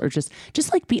someone else, or just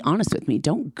like be honest with me.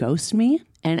 Don't ghost me.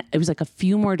 And it was like a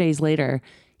few more days later,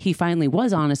 he finally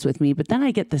was honest with me, but then I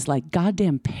get this like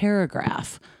goddamn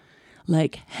paragraph.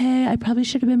 Like, hey, I probably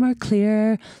should have been more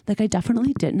clear. Like, I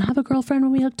definitely didn't have a girlfriend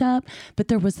when we hooked up, but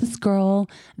there was this girl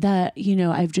that,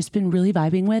 I've just been really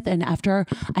vibing with. And after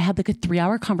I had like a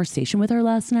 3-hour conversation with her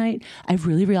last night, I've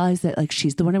really realized that like,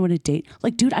 she's the one I want to date.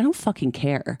 Like, dude, I don't fucking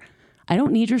care. I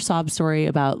don't need your sob story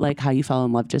about like how you fell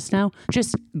in love just now.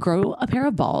 Just grow a pair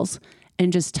of balls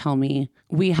and just tell me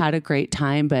we had a great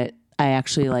time, but I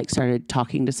actually like started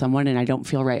talking to someone and I don't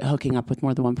feel right hooking up with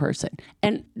more than one person.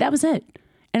 And that was it.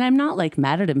 And I'm not like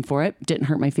mad at him for it. Didn't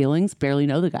hurt my feelings. Barely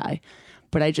know the guy.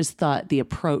 But I just thought the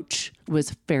approach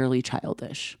was fairly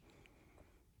childish.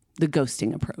 The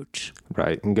ghosting approach.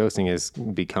 Right. And ghosting is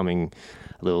becoming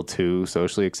a little too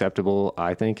socially acceptable,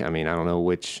 I think. I mean, I don't know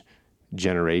which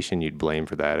generation you'd blame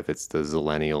for that, if it's the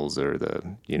Zillennials or the,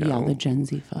 you know. Yeah, the Gen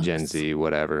Z folks. Gen Z,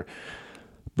 whatever.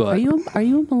 But are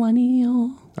you a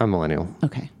millennial? I'm a millennial.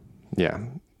 Okay. Yeah.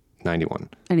 91.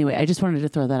 Anyway, I just wanted to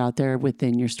throw that out there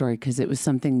within your story because it was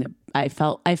something that I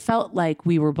felt like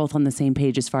we were both on the same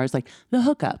page as far as like the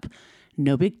hookup.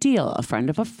 No big deal. A friend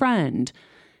of a friend.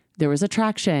 There was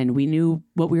attraction. We knew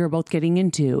what we were both getting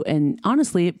into. And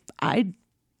honestly, I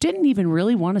didn't even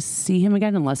really want to see him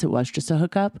again unless it was just a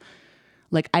hookup.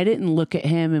 Like I didn't look at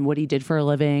him and what he did for a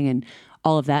living and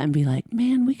all of that and be like,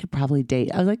 man, we could probably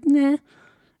date. I was like, nah.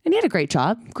 And he had a great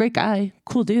job, great guy,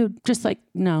 cool dude. Just like,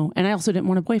 no. And I also didn't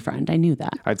want a boyfriend. I knew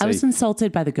that. I was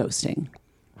insulted by the ghosting.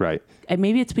 Right. And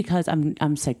maybe it's because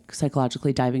I'm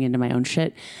psychologically diving into my own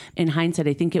shit. In hindsight,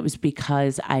 I think it was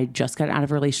because I just got out of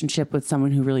a relationship with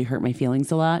someone who really hurt my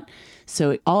feelings a lot.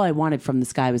 So all I wanted from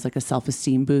this guy was like a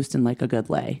self-esteem boost and like a good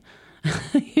lay.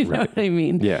 You know what I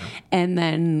mean? Yeah. And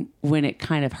then when it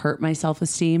kind of hurt my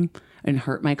self-esteem and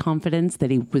hurt my confidence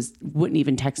that he wouldn't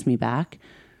even text me back,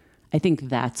 I think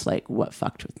that's like what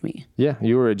fucked with me. Yeah,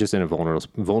 you were just in a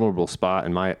vulnerable spot,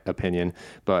 in my opinion.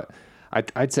 But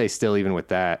I'd say still, even with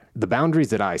that, the boundaries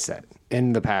that I set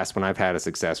in the past when I've had a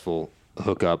successful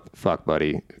hookup, fuck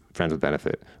buddy, friends with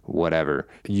benefit, whatever,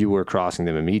 you were crossing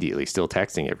them immediately, still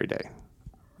texting every day.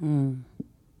 Mm.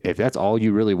 If that's all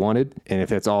you really wanted, and if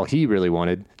that's all he really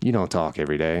wanted, you don't talk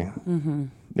every day. Mm-hmm.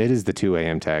 It is the 2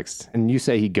 a.m. text. And you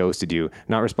say he ghosted you,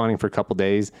 not responding for a couple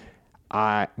days.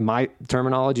 My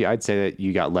terminology, I'd say that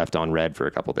you got left on red for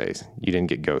a couple days. You didn't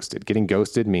get ghosted. Getting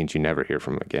ghosted means you never hear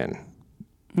from him again.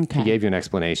 Okay. He gave you an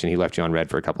explanation. He left you on red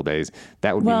for a couple days.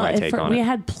 That would be my take on it. We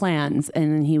had plans,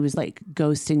 and then he was like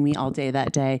ghosting me all day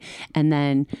that day. And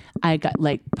then I got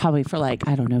like probably for like,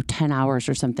 I don't know, 10 hours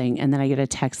or something. And then I get a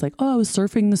text like, oh, I was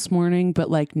surfing this morning, but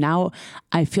like now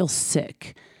I feel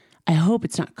sick. I hope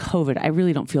it's not COVID. I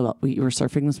really don't feel well. You were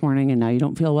surfing this morning and now you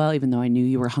don't feel well, even though I knew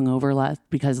you were hungover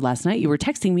because last night you were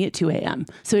texting me at 2 a.m.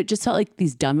 So it just felt like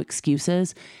these dumb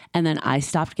excuses. And then I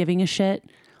stopped giving a shit.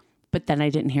 But then I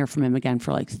didn't hear from him again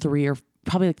for like 3 or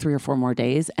 4 more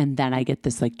days. And then I get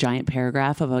this like giant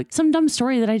paragraph of like some dumb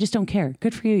story that I just don't care.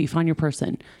 Good for you. You found your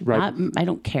person. Right. I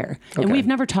don't care. Okay. And we've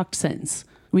never talked since.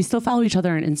 We still follow each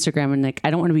other on Instagram, and like, I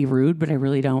don't want to be rude, but I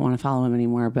really don't want to follow him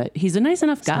anymore. But he's a nice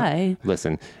enough guy.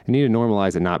 Listen, you need to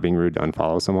normalize it not being rude to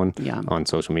unfollow someone on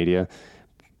social media.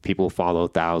 People follow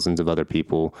thousands of other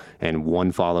people, and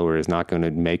one follower is not going to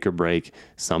make or break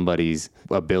somebody's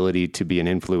ability to be an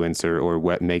influencer or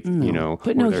what make, you know,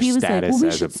 but no, he was like, well,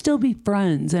 we should still be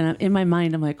friends. And in my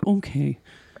mind, I'm like, okay.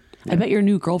 Yeah. I bet your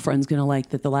new girlfriend's going to like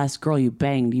that the last girl you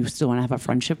banged, you still want to have a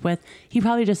friendship with. He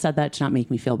probably just said that to not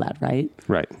make me feel bad, right?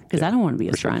 Right. Because I don't want to be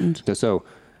his friend. So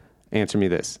answer me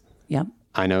this. Yep.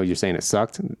 I know you're saying it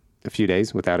sucked a few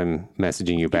days without him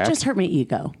messaging you back. It just hurt my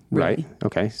ego. Really. Right.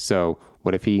 Okay. So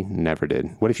what if he never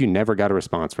did? What if you never got a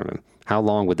response from him? How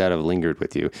long would that have lingered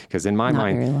with you? Because in my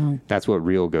mind, that's what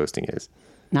real ghosting is.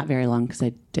 Not very long, because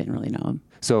I didn't really know him.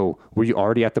 So were you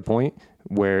already at the point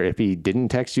where if he didn't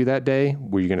text you that day,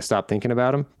 were you going to stop thinking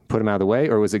about him, put him out of the way?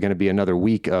 Or was it going to be another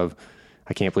week of,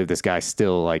 I can't believe this guy's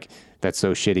still like, that's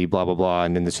so shitty, blah, blah, blah.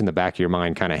 And then this in the back of your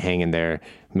mind kind of hanging there,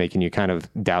 making you kind of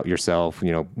doubt yourself,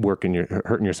 you know,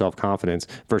 hurting your self-confidence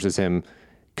versus him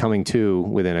coming to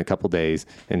within a couple days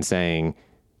and saying,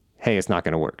 hey, it's not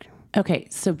going to work. Okay.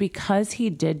 So because he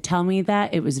did tell me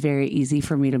that, it was very easy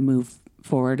for me to move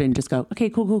forward and just go, okay,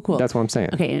 cool. That's what I'm saying.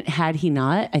 Okay. And had he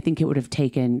not, I think it would have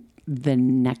taken the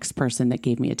next person that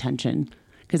gave me attention,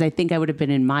 because I think I would have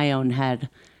been in my own head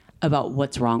about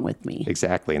what's wrong with me.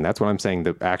 Exactly. And that's what I'm saying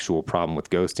the actual problem with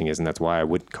ghosting is, and that's why I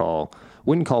wouldn't call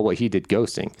what he did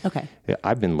ghosting. Okay.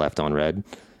 I've been left on red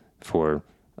for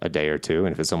a day or two,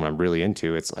 and if it's someone I'm really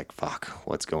into, it's like, fuck,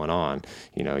 what's going on?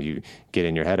 You know, you get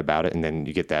in your head about it, and then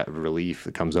you get that relief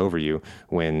that comes over you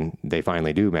when they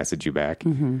finally do message you back.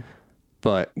 Mm-hmm.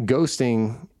 But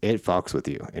ghosting, it fucks with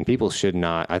you, and people should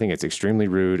not. I think it's extremely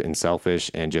rude and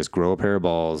selfish, and just grow a pair of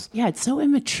balls. Yeah, it's so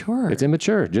immature. It's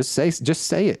immature. Just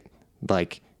say it.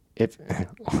 Like, if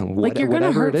like you're going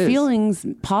to hurt feelings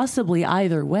possibly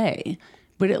either way,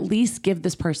 but at least give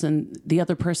the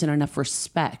other person enough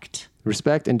respect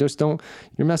respect, and just don't,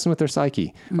 you're messing with their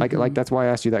psyche. Like that's why I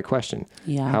asked you that question.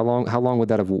 Yeah. How long would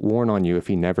that have worn on you if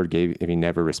he never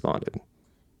responded?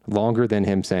 Longer than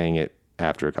him saying it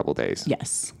after a couple days.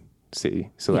 Yes. See?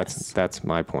 So that's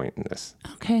my point in this.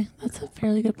 Okay. That's a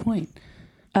fairly good point.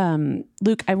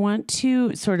 Luke, I want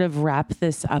to sort of wrap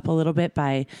this up a little bit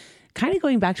by kind of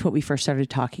going back to what we first started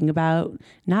talking about,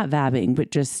 not vabbing, but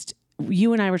just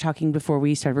you and I were talking before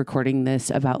we started recording this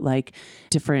about like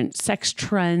different sex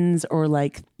trends or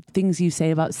like things you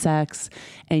say about sex.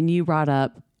 And you brought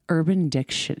up Urban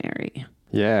Dictionary.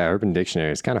 Yeah, Urban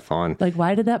Dictionary is kind of fun. Like,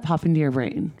 why did that pop into your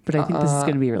brain? But I think this is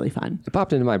going to be really fun. It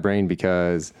popped into my brain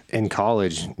because in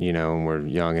college, we're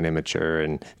young and immature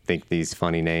and think these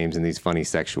funny names and these funny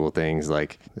sexual things.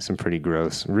 Like, there's some pretty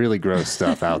gross, really gross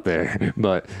stuff out there.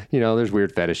 But, there's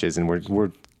weird fetishes, and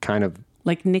we're kind of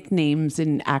like nicknames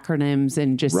and acronyms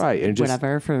and just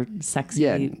whatever for sexy.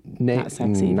 Yeah,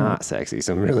 not sexy.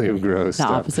 Some really gross the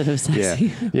stuff. Opposite of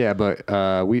sexy. Yeah, but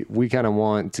we kind of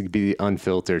want to be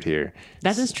unfiltered here.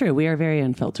 That is true. We are very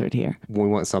unfiltered here. We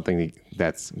want something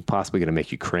that's possibly going to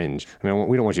make you cringe. I mean,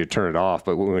 we don't want you to turn it off,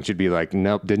 but we want you to be like,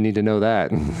 nope, didn't need to know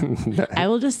that. I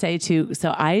will just say too,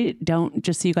 so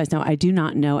just so you guys know, I do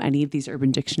not know any of these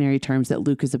Urban Dictionary terms that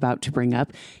Luke is about to bring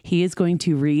up. He is going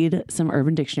to read some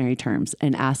Urban Dictionary terms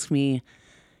and ask me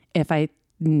if I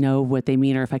know what they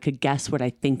mean or if I could guess what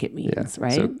I think it means,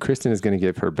 right? So Kristen is going to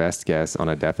give her best guess on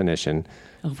a definition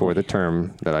for the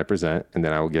term that I present, and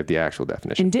then I will give the actual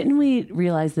definition. And didn't we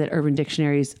realize that Urban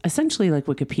Dictionary is essentially like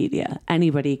Wikipedia?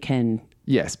 Anybody can...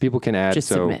 Yes, people can add. Just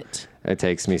submit. It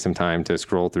takes me some time to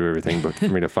scroll through everything, but for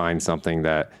me to find something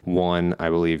that, one, I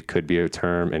believe could be a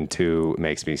term, and two,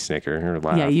 makes me snicker or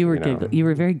laugh. Yeah, you were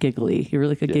very giggly. You were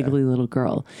like a giggly little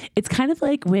girl. It's kind of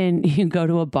like when you go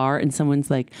to a bar and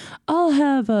someone's like, I'll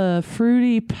have a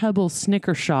fruity pebble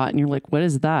Snicker shot. And you're like, what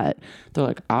is that? They're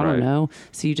like, I don't know.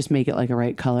 So you just make it like a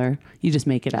right color. You just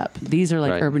make it up. These are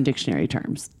like Urban Dictionary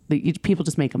terms. People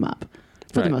just make them up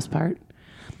for the most part.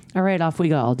 All right, off we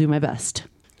go. I'll do my best.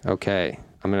 Okay.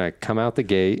 I'm going to come out the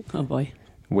gate. Oh, boy.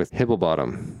 With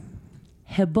hibble-bottom.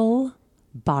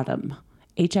 Hibble-bottom.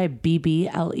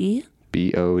 Hibble?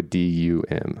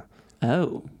 Bodum.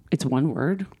 Oh, it's one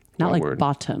word? Not like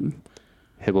bottom.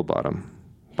 Hibble-bottom.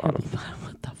 Bottom.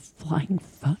 What the flying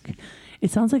fuck?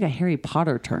 It sounds like a Harry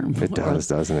Potter term. It does,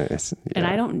 doesn't it? And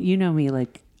I don't, me,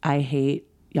 like, I hate...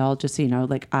 Y'all, just so you know,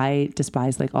 like I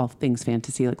despise like all things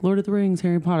fantasy, like Lord of the Rings,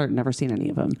 Harry Potter. Never seen any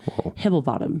of them. Whoa.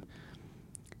 Hibble-bottom.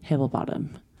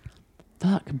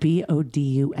 Fuck.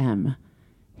 Bodum.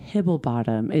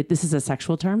 Hibble-bottom. This is a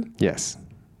sexual term? Yes.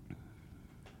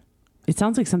 It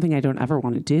sounds like something I don't ever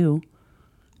want to do.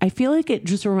 I feel like it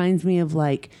just reminds me of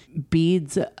like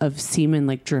beads of semen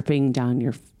like dripping down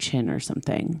your chin or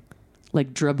something.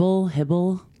 Like dribble,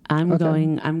 hibble. I'm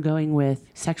going with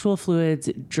sexual fluids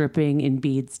dripping in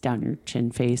beads down your chin,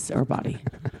 face, or body.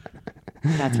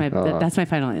 That's my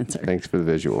final answer. Thanks for the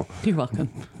visual. You're welcome.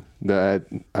 The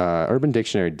Urban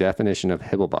Dictionary definition of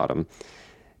hibble-bottom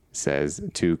says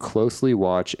to closely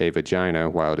watch a vagina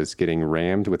while it is getting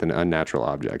rammed with an unnatural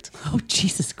object. Oh,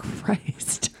 Jesus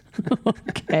Christ.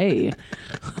 Okay.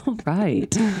 All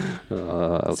right.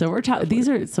 So we're talking, these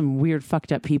are some weird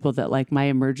fucked up people that like my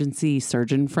emergency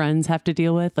surgeon friends have to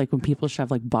deal with. Like when people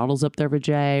shove like bottles up their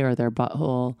vajay or their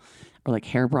butthole or like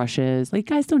hairbrushes, like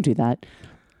guys, don't do that.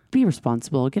 Be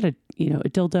responsible. Get a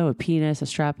dildo, a penis, a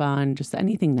strap on, just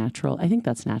anything natural. I think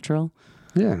that's natural.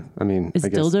 Yeah. I mean, is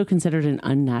dildo considered an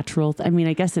unnatural? I mean,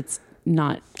 I guess it's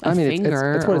not a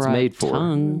finger it's what it's made for.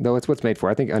 Tongue. No, it's what's made for.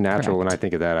 I think unnatural. Correct. When I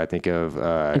think of that, I think of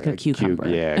like a cucumber.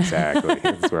 Yeah, exactly.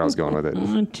 That's where I was going with it.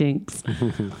 Oh, jinx.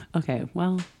 Okay,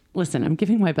 well, listen, I'm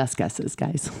giving my best guesses,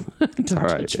 guys. Don't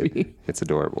judge me. It's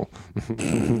adorable.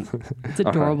 It's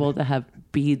adorable to have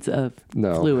beads of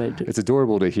fluid. It's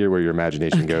adorable to hear where your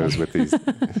imagination goes with these.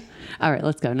 All right,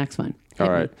 let's go. Next one. All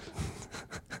right.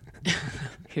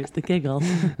 Here's the giggle.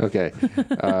 Okay.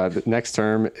 The next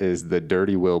term is the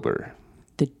dirty Wilbur.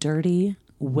 The dirty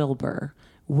Wilbur.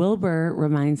 Wilbur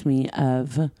reminds me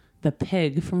of the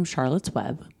pig from Charlotte's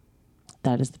Web.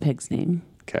 That is the pig's name.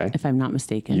 Okay. If I'm not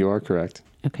mistaken. You are correct.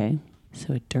 Okay.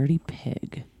 So a dirty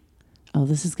pig. Oh,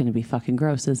 this is going to be fucking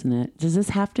gross, isn't it? Does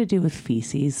this have to do with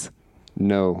feces?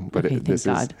 No, but okay, this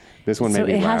one made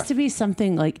me laugh. So it has to be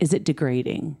something like, is it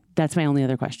degrading? That's my only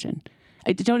other question.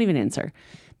 Don't even answer.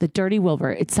 The dirty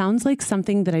Wilbur. It sounds like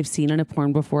something that I've seen in a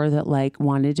porn before that like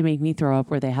wanted to make me throw up,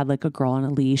 where they had like a girl on a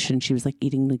leash and she was like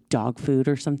eating like dog food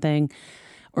or something,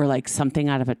 or like something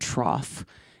out of a trough.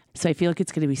 So I feel like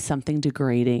it's going to be something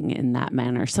degrading in that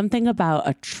manner. Something about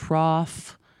a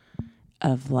trough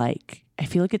of like, I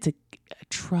feel like it's a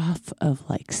trough of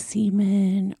like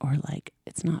semen, or like,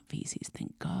 it's not feces,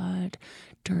 thank God.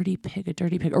 A dirty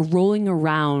pig, or rolling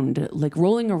around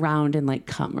in like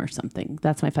cum or something.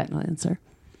 That's my final answer.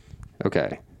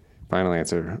 Okay. Final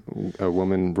answer. A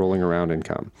woman rolling around in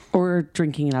cum. Or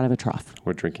drinking it out of a trough.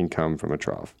 Or drinking cum from a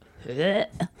trough.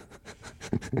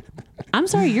 I'm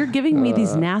sorry, you're giving me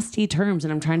these nasty terms,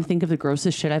 and I'm trying to think of the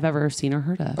grossest shit I've ever seen or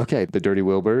heard of. Okay, the dirty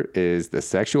Wilbur is the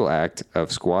sexual act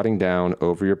of squatting down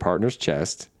over your partner's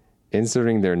chest,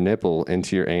 inserting their nipple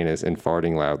into your anus, and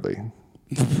farting loudly.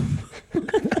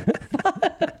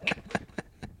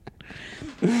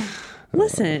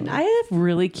 Listen, I have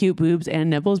really cute boobs and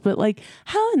nipples, but like,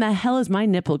 how in the hell is my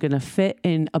nipple going to fit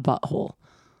in a butthole?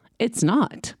 It's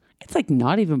not. It's like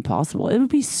not even possible. It would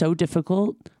be so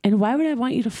difficult. And why would I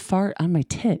want you to fart on my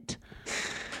tit?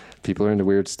 People are into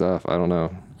weird stuff. I don't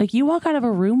know. Like, you walk out of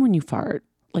a room when you fart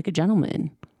like a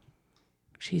gentleman.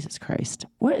 Jesus Christ.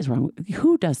 What is wrong?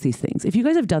 Who does these things? If you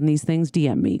guys have done these things,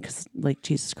 DM me, because like,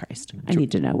 Jesus Christ, I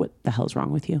need to know what the hell's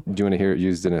wrong with you. Do you want to hear it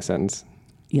used in a sentence?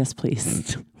 Yes,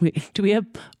 please. Wait, do we have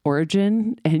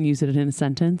origin and use it in a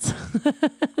sentence?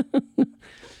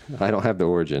 I don't have the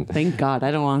origin. Thank God.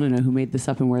 I don't want to know who made this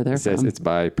up and where they're from. It's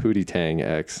by Pootie Tang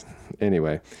X.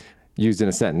 Anyway, used in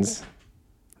a sentence.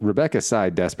 Rebecca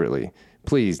sighed desperately.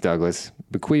 Please, Douglas,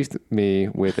 bequeath me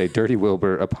with a dirty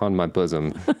Wilbur upon my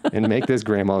bosom and make this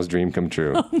grandma's dream come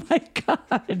true. Oh my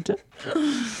God.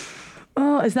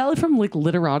 Oh, is that from like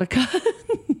Literotica?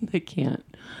 I can't.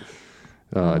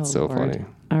 Oh, it's so Lord. funny.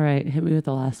 All right. Hit me with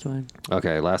the last one.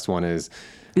 Okay. Last one is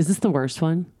this the worst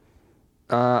one?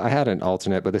 I had an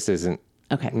alternate, but this isn't.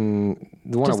 Okay.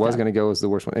 The one I was going to go is the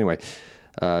worst one. Anyway,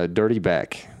 Dirty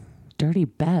Beck. Dirty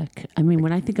Beck. I mean,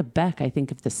 when I think of Beck, I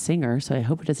think of the singer, so I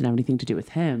hope it doesn't have anything to do with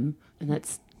him. And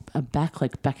that's a Beck,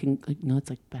 like Becking. Like, no, it's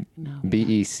like Beck. No.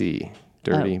 B-E-C.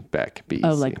 Dirty Beck. B-E-C.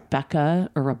 Oh, like Becca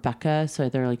or Rebecca. So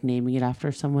they're like naming it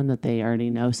after someone that they already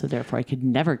know. So therefore, I could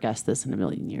never guess this in a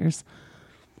million years.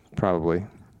 Probably.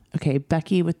 Okay.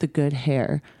 Becky with the good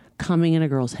hair. Coming in a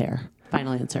girl's hair.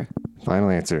 Final answer. Final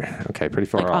answer. Okay, pretty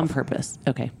far off. On purpose.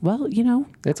 Okay. Well, you know.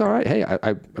 It's all right. Hey, I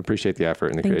appreciate the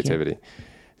effort and the creativity.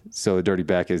 So the Dirty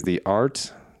Beck is the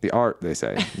art, they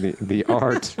say, the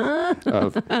art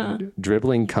of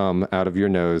dribbling cum out of your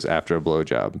nose after a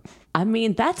blowjob. I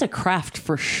mean, that's a craft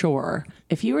for sure.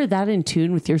 If you were that in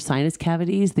tune with your sinus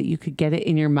cavities that you could get it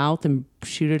in your mouth and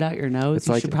shoot it out your nose,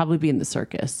 you should probably be in the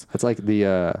circus. It's like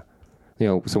the...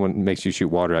 someone makes you shoot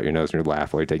water out your nose and you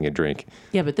laugh while you're taking a drink.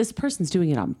 Yeah, but this person's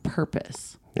doing it on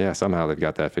purpose. Yeah, somehow they've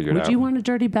got that figured out. Would you want a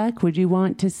dirty Beck? Would you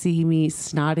want to see me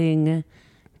snotting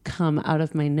come out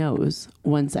of my nose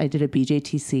once I did a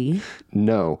BJTC?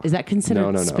 No. Is that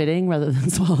considered spitting rather than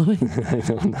swallowing? I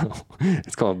don't know.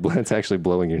 It's actually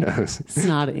blowing your nose.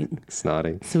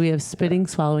 Snotting. So we have spitting,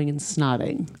 swallowing, and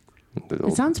snotting.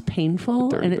 It sounds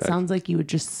painful, and it sounds like you would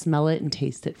just smell it and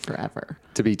taste it forever.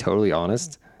 To be totally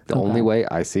honest... The only way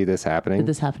I see this happening... Did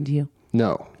this happen to you?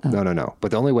 No.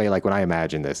 But the only way, like when I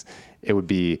imagine this, it would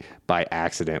be by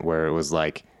accident where it was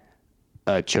like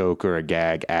a choke or a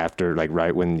gag after, like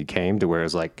right when you came to where it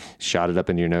was like shot it up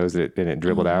in your nose and it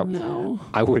dribbled out. No.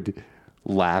 I would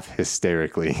laugh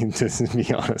hysterically, to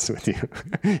be honest with you.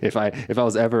 If I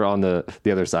was ever on the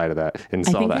other side of that and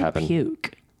saw that happen.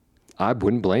 Puke. I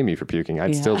wouldn't blame you for puking.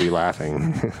 I'd still be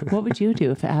laughing. What would you do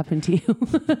if it happened to you?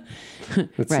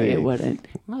 Let's see. It wouldn't.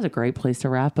 Well, that was a great place to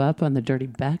wrap up on the Dirty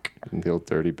Beck. The old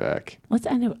Dirty Beck. Let's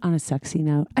end it on a sexy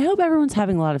note. I hope everyone's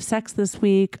having a lot of sex this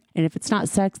week. And if it's not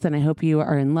sex, then I hope you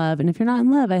are in love. And if you're not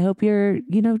in love, I hope you're,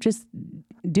 just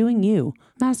doing you.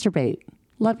 Masturbate.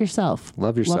 Love yourself.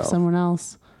 Love someone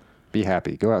else. Be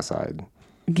happy. Go outside.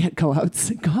 Go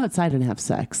outside and have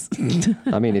sex.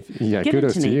 I mean,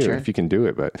 kudos to you if you can do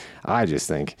it. But I just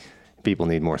think people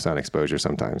need more sun exposure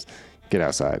sometimes. Get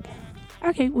outside.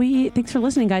 Okay. Thanks for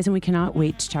listening, guys. And we cannot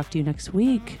wait to talk to you next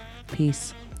week.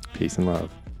 Peace. Peace and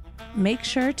love. Make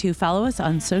sure to follow us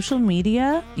on social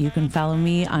media. You can follow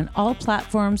me on all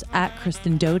platforms at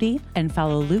Kristen Doty and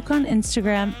follow Luke on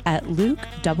Instagram at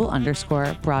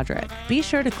Luke_Broderick. Be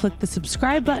sure to click the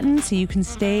subscribe button so you can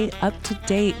stay up to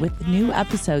date with new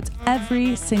episodes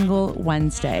every single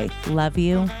Wednesday. Love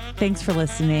you. Thanks for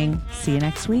listening. See you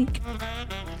next week.